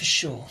to know for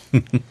sure.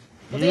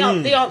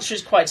 Well, the answer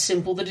is quite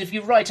simple, that if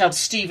you write out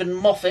Stephen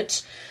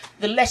Moffat,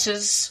 the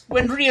letters,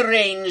 when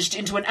rearranged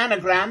into an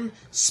anagram,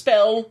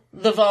 spell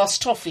the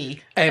Vast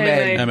Toffee.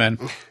 Amen.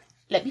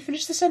 Let me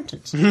finish the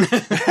sentence.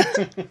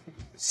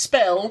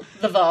 Spell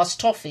the Vast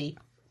Toffee.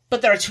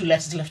 But there are 2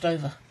 letters left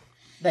over.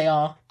 They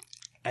are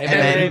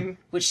Amen.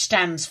 which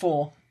stands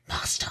for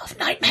Master of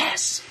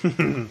Nightmares.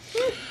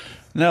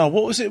 Now,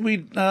 what was it we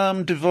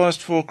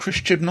devised for Chris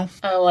Chibnall?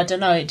 Oh, I don't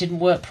know. It didn't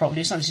work properly.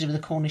 It's something to do with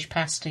the Cornish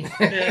pasty.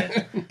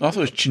 I thought it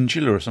was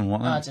chinchilla or something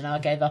like I that. don't know. I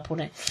gave up on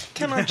it.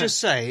 Can I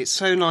just say, it's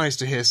so nice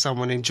to hear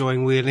someone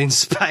enjoying Wheel in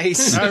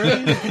Space.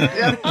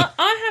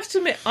 I have to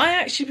admit, I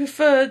actually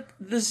preferred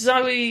the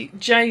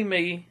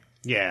Zoe-Jamie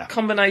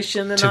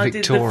combination than To I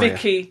Victoria. did the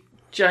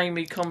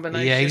Vicky-Jamie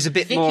combination. Yeah, he was a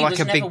bit Vicky more like was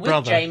a never big with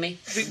brother. Jamie.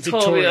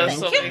 Victoria,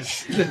 Victoria.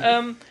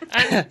 sorry.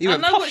 And You I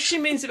went know what posh. she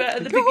means about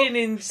at the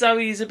beginning.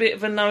 Zoe is a bit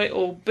of a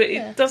know-it-all, but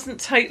it doesn't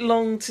take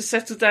long to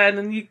settle down,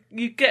 and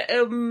you get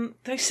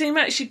they seem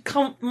actually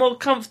more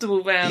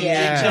comfortable around each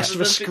other Less of a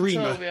than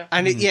screamer. Victoria.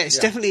 And it's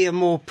definitely a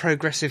more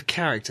progressive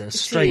character,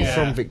 straight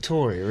from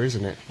Victoria,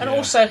 isn't it? And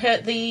also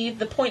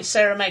the point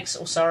Sarah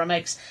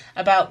makes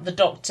about the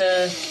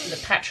Doctor, the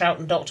Pat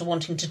Troughton Doctor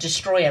wanting to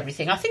destroy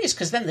everything. I think it's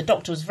because then the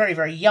Doctor was very,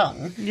 very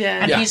young.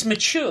 Yeah. And he's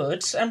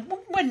matured. And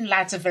when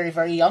lads are very,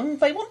 very young,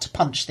 they want to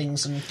punch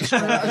things and destroy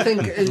I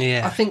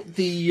think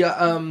the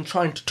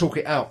trying to talk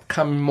it out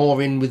come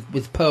more in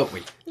with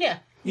Pertwee. Yeah.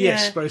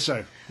 Yes, Yeah. suppose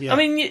so. Yeah. I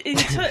mean, in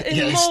Yes,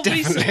 more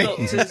recent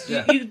definitely. Doctors,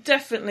 you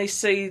definitely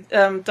see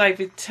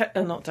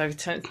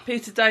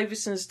Peter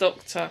Davison's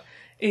Doctor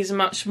is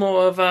much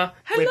more of a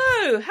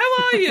hello, how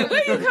are you?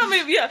 Where are you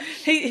coming? Yeah,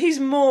 he's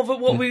more of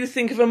what we would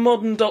think of a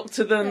modern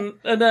Doctor than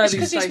an early It's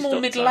because he's stage more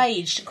Doctor.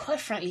 middle-aged. Quite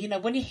frankly, you know,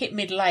 when you hit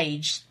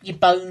middle-age, your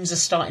bones are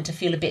starting to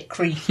feel a bit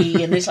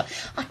creaky, and it's like,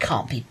 I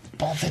can't be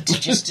bothered to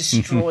just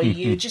destroy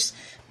you. Just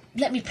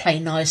let me play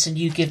nice, and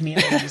you give me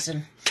a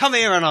reason. Come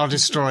here and I'll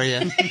destroy you.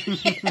 I'm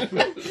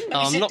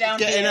Sit not down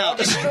getting here, I'll up.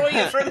 destroy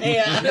you from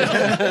here.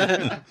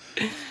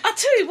 I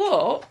tell you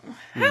what,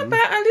 how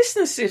about our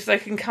listeners see if they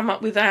can come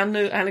up with our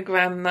new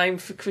anagram name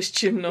for Chris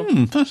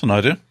Chibnall? That's an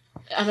idea.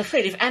 I'm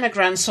afraid if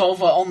Anagram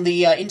Solver on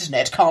the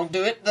internet can't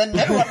do it, then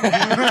no one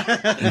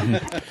can.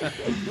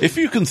 If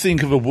you can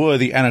think of a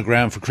worthy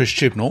anagram for Chris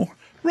Chibnall,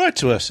 write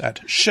to us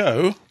at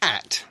show.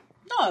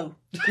 No.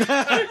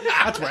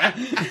 That's where.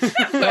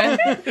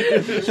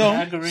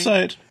 So,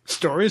 say it.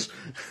 Stories.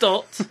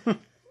 Dot. Can't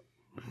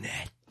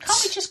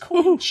we just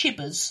call them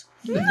Chibbers?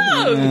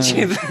 No.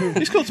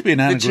 It's got to be an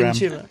anagram.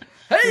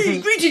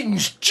 Hey,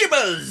 greetings,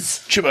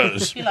 Chibbers!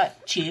 Chibbers. You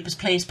like Chibbers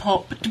plays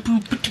pop.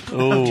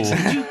 Oh,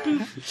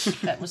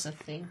 That was a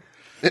thing.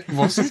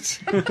 Was it?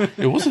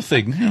 it was a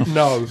thing. Yeah.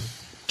 No,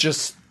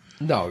 just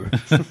no.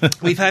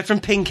 We've heard from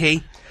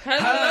Pinky.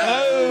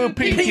 Oh,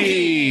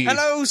 Pinky.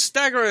 Hello,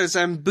 Staggerers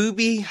and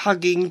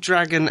booby-hugging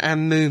dragon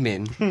and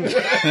Moomin.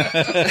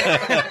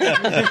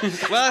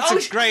 Well,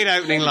 that's a great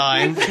opening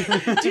line.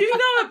 Do you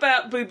know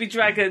about Booby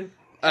Dragon?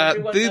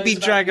 Everyone knows Booby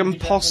about dragon, Booby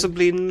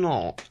possibly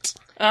not.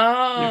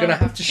 Oh. You're going to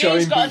have to show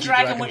She's him got a Booby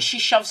dragon which she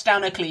shoves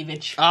down her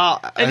cleavage.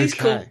 Ah, And he's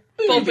called okay.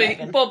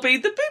 Bobby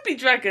the Booby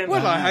Dragon.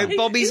 Well, I hope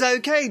Bobby's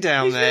okay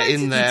down he's there, related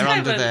in to there,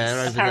 under Terrence. there,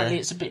 over Apparently there.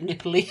 it's a bit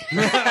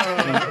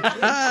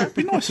nipply. It'd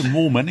be nice and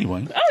warm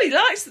anyway. Oh, he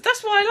likes it.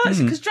 That's why he likes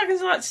it, because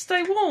dragons like to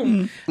stay warm.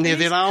 Near And the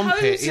he's armpit,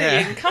 cosy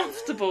yeah. and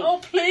comfortable. Oh,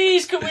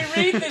 please, can we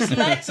read this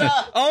letter?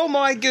 Oh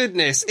my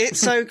goodness, it's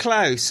so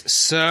close.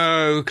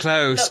 So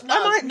close.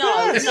 No,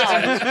 no.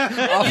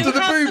 After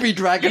the Booby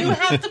Dragon. You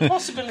had the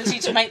possibility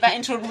to make that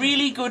into a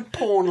really good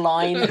porn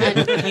line,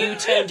 and you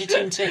turned it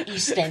into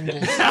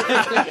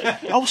EastEnders.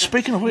 Oh,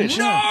 speaking of which,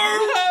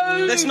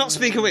 Let's not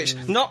speak of which.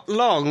 Not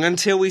long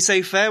until we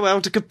say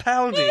farewell to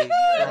Capaldi.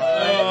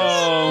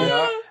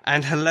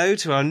 And hello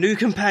to our new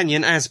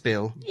companion,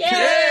 Asbil.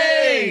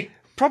 Yay!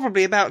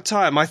 Probably about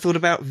time I thought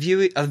about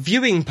a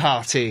viewing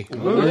party.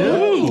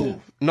 Ooh.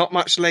 Not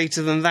much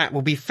later than that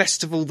will be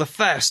Festival the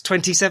 1st,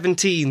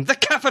 2017, the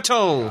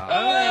Capitol.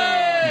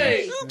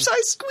 Oops,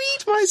 I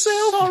squeaked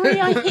myself. Sorry,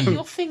 I hit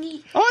your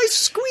thingy. I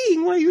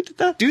squeaked while you did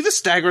that. Do the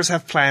Staggerers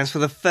have plans for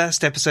the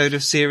first episode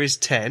of Series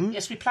 10?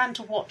 Yes, we plan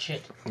to watch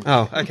it.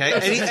 Oh, okay.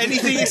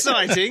 Anything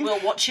exciting? We'll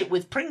watch it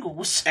with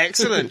Pringles.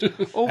 Excellent.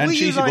 Or And will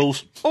you cheesy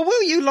balls. Or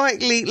will you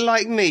likely,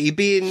 like me,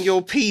 be in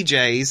your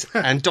PJs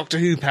and Doctor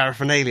Who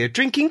paraphernalia,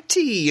 drinking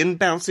tea and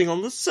bouncing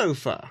on the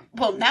sofa?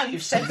 Well, now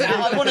you've said that,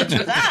 I want to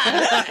do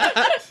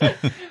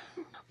that.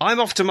 I'm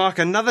off to mark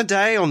another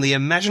day on the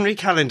imaginary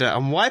calendar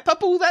and wipe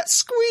up all that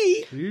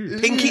squeak.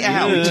 Pinky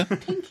out.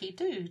 Pinky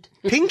dude.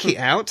 Pinky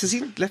out? Has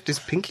he left his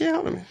pinky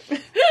out?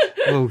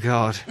 Oh,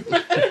 God.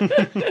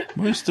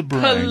 where's the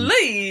brain?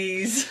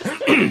 Please.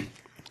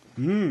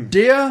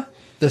 Dear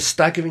The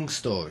Staggering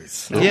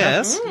Stories,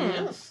 Yes.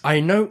 I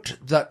note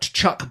that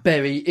Chuck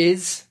Berry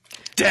is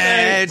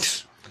Dead.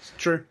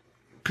 True.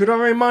 Could I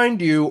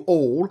remind you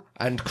all,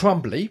 and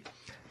Crumbly,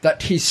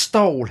 that he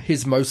stole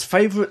his most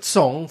favourite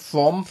song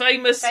from...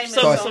 Famous.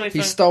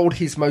 He stole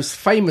his most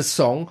famous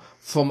song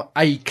from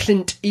a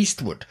Clint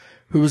Eastwood,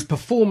 who was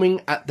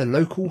performing at the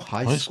local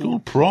high High school. school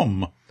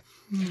prom.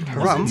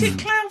 Wasn't it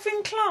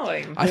Calvin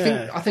Klein? I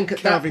think at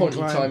Calvin that point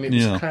Klein. in time it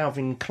was Yeah.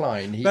 Calvin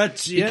Klein. He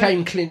But, yeah.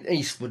 became Clint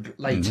Eastwood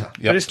later.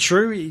 But it's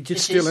true, he did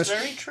This steal is it.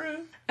 very true.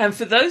 And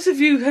for those of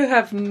you who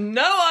have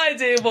no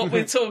idea what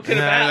we're talking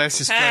No, about, that's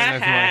just blown over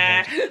my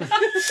head.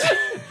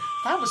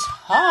 That was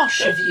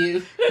harsh of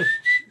you.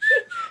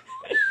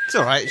 It's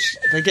all right.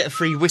 They get a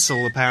free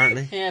whistle,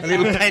 apparently. Yeah, A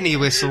little penny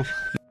whistle.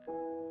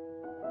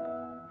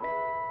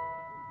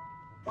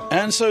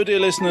 And so, dear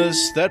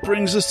listeners, that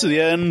brings us to the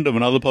end of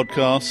another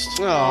podcast.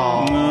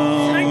 Oh.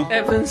 Thank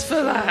Evans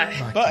for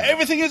that. But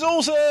everything is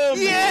awesome!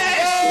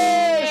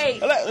 Yay!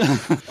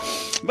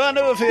 But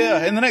never fear,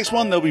 in the next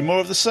one there'll be more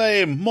of the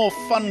same. More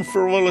fun,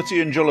 frivolity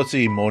and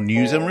jollity. More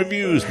news and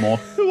reviews. More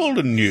Who Old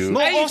and New.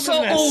 A for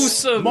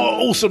awesome. More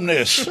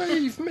awesomeness.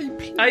 Save me,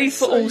 please. A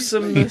for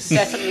awesomeness.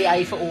 Definitely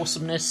A for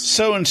awesomeness.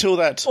 So until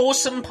that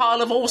Awesome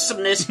pile of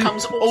awesomeness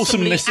comes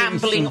awesomely awesomeness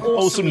ambling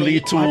awesomely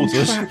towards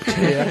us. Trapped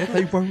here.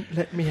 They won't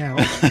let me out.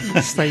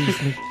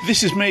 Save me.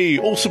 This is me,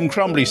 Awesome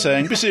Crumbly,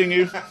 saying, be seeing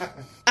you.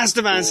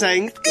 Asdaman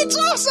saying, it's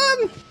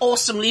awesome!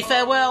 Awesomely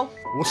farewell.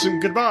 Awesome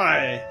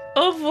goodbye.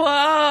 Au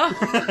revoir.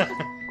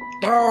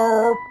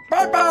 Oh,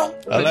 bye-bye.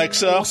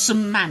 Alexa,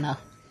 Awesome manner.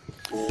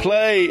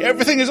 play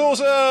Everything is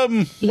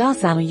Awesome! La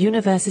Salle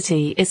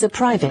University is a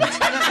private.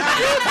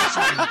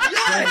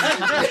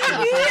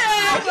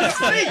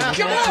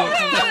 Come on.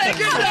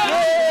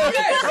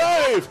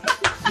 Brave!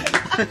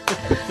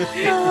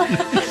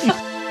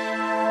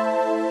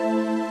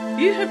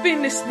 You have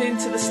been listening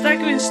to the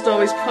Staggering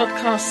Stories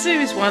podcast,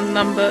 Series 1,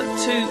 number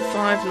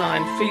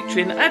 259,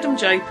 featuring Adam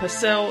J.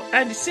 Purcell,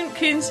 Andy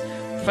Simpkins,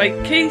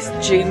 Fake Keith,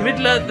 Gene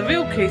Riddler, The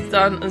Real Keith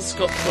Dunn, and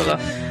Scott Fuller.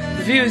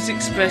 The views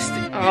expressed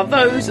are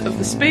those of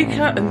the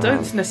speaker and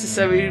don't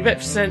necessarily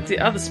represent the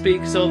other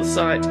speakers or the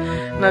site.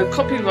 No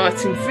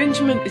copyright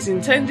infringement is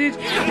intended.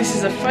 This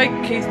is a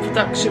Fake Keith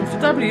production for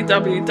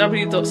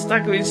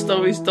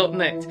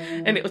www.staggeringstories.net,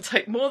 and it will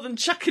take more than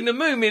chucking a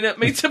moomin at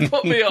me to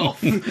put me off.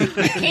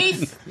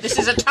 Keith, this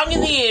is a tongue in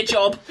the ear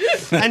job.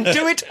 And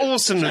do it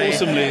awesomely.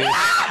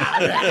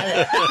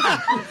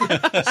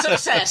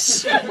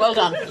 Success. Well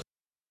done.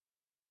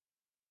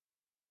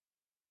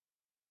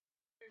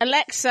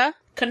 Alexa,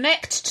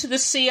 connect to the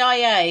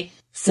CIA.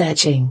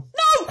 Searching.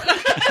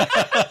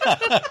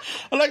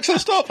 Alexa,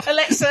 stop!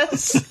 Alexa,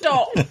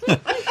 stop.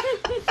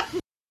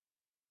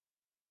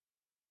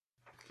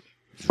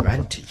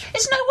 Ranty.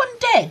 Is no one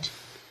dead?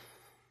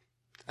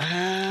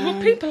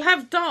 Well, people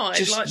have died,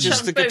 Just- like just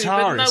Chuck the Berry, but no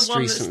guitarist one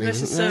recently,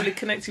 that's isn't there? necessarily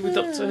connected with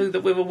Doctor Who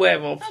that we're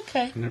aware of.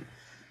 Okay. I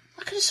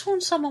could have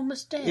sworn someone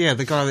was dead. Yeah,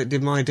 the guy that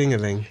did My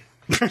Ding-a-Ling.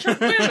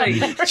 Really?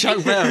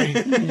 Chuck Berry.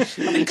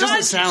 It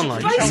doesn't sound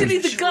like him. Basically,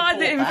 the guy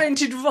that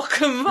invented rock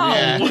and roll.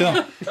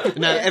 Yeah.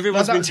 No,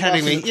 everyone's No, been that's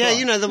telling me, Martin yeah, Clark.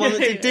 you know, the one that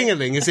did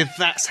Ding-a-ling, as if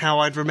that's how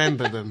I'd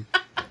remember them.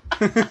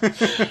 Oh,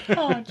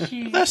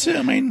 jeez. That's it.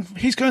 I mean,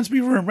 he's going to be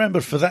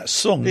remembered for that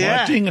song, Yeah.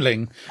 My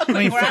Ding-a-ling. I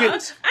mean,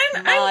 forget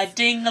My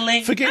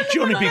ding-a-ling.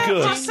 Johnny B. My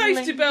Good.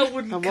 safety belt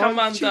wouldn't come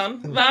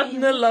undone.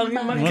 Riding along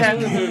in my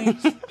caravan.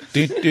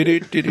 You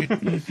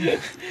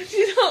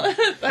not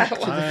heard that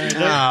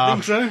one?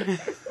 Think so?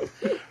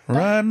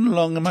 Riding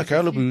along in my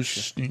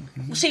calaboose.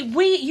 See,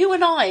 you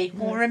and I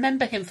will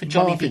remember him for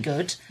Johnny B.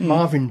 Good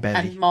Marvin Berry.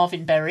 and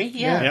Marvin Berry,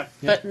 yeah. Yeah.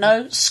 But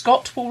no,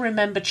 Scott will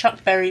remember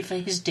Chuck Berry for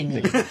his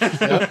ding-a-ling.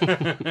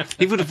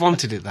 He would have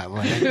wanted it that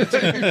way.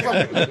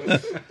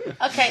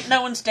 Okay,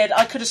 no one's dead.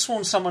 I could have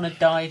sworn someone had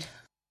died.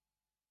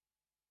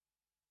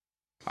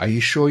 Are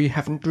you sure you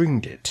haven't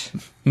dreamed it?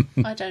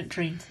 I don't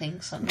dream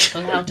things. I'm not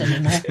allowed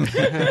anymore.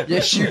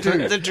 Yes, you do.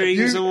 Put the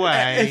dreams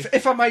away.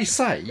 If I may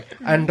say,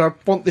 and I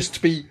want this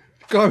to be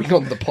going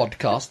on the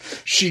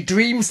podcast, she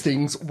dreams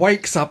things,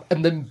 wakes up,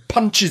 and then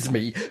punches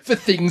me for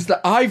things that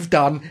I've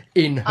done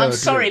in her I'm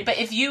sorry, dream. but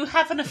if you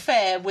have an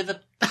affair with a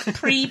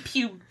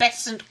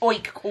prepubescent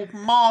oik called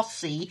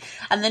Marcy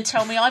and then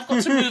tell me I've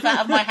got to move out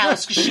of my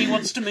house because she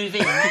wants to move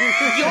in,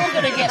 you're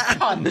going to get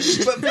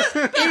punched.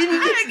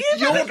 In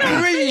your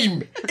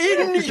dream!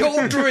 In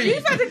your dream!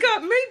 You've had a go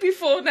at me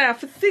before now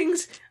for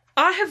things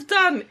I have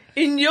done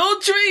in your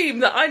dream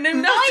that I know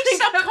My nothing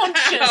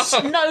subconscious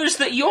about. knows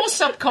that your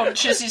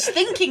subconscious is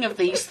thinking of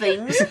these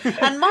things,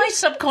 and my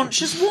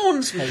subconscious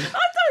warns me. I don't know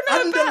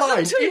about Underline,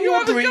 them till in you your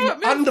have a go dream, at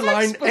me on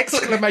underline, Facebook.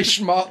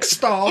 exclamation mark,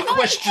 star, If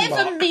question I ever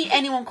mark. meet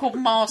anyone called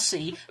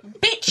Marcy,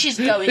 bitch is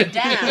going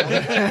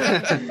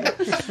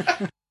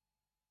down.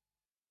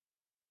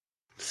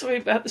 Sorry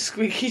about the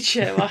squeaky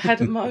chair. I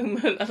had a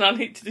moment and I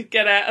needed to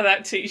get out of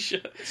that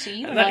t-shirt. So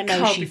you And and I that know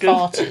can't she be good.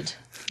 farted.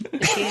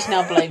 She's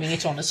now blaming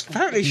it on a squeaky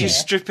Apparently she's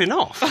chair. stripping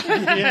off. Believe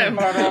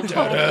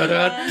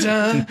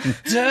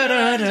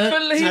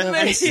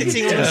me.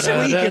 Sitting on a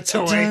squeaker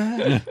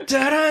toy.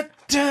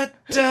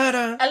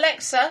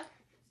 Alexa,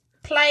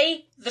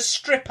 play The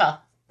Stripper.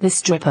 The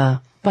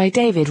Stripper by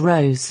David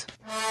Rose.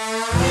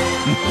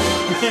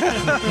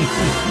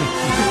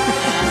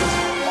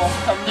 Off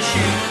come the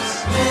shoes.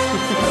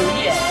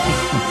 Oh yeah.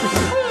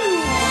 Woo,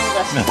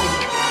 that's the thing.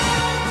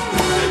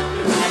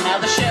 And now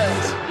the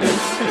shirt.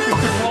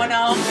 One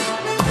arm.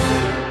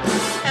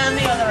 And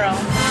the other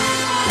arm.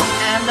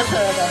 And the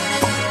third arm.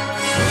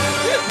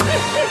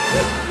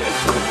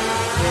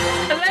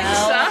 Now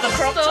the Alexa,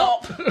 crop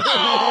stop. top.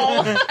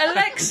 Oh.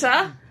 Alexa,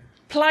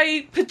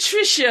 play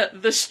Patricia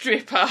the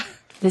stripper.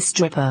 The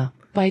Stripper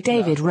by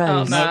David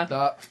Rose. no.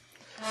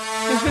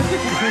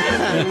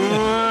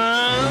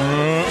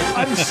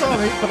 I'm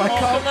sorry, but I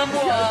can't.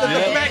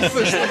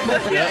 Breakfast.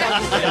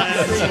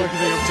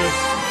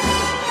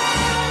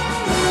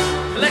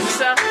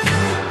 Alexa,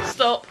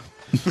 stop.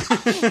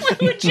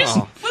 we were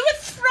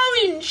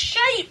throwing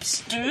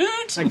shapes, dude.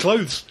 And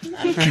clothes. Keith,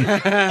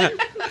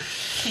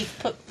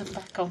 put them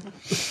back on.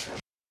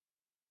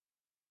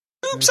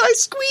 Oops, I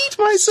squeezed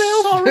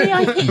myself. Sorry,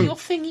 I hit your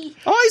thingy.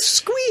 I was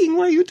squeeing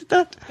while you did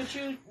that. Could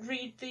you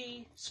read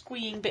the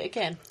squeeing bit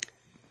again?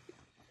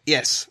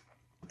 Yes.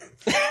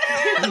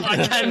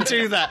 I can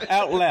do that.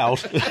 Out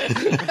loud.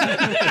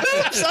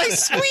 Oops, I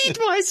squeezed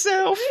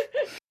myself.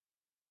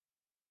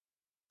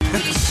 We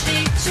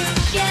stick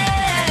together.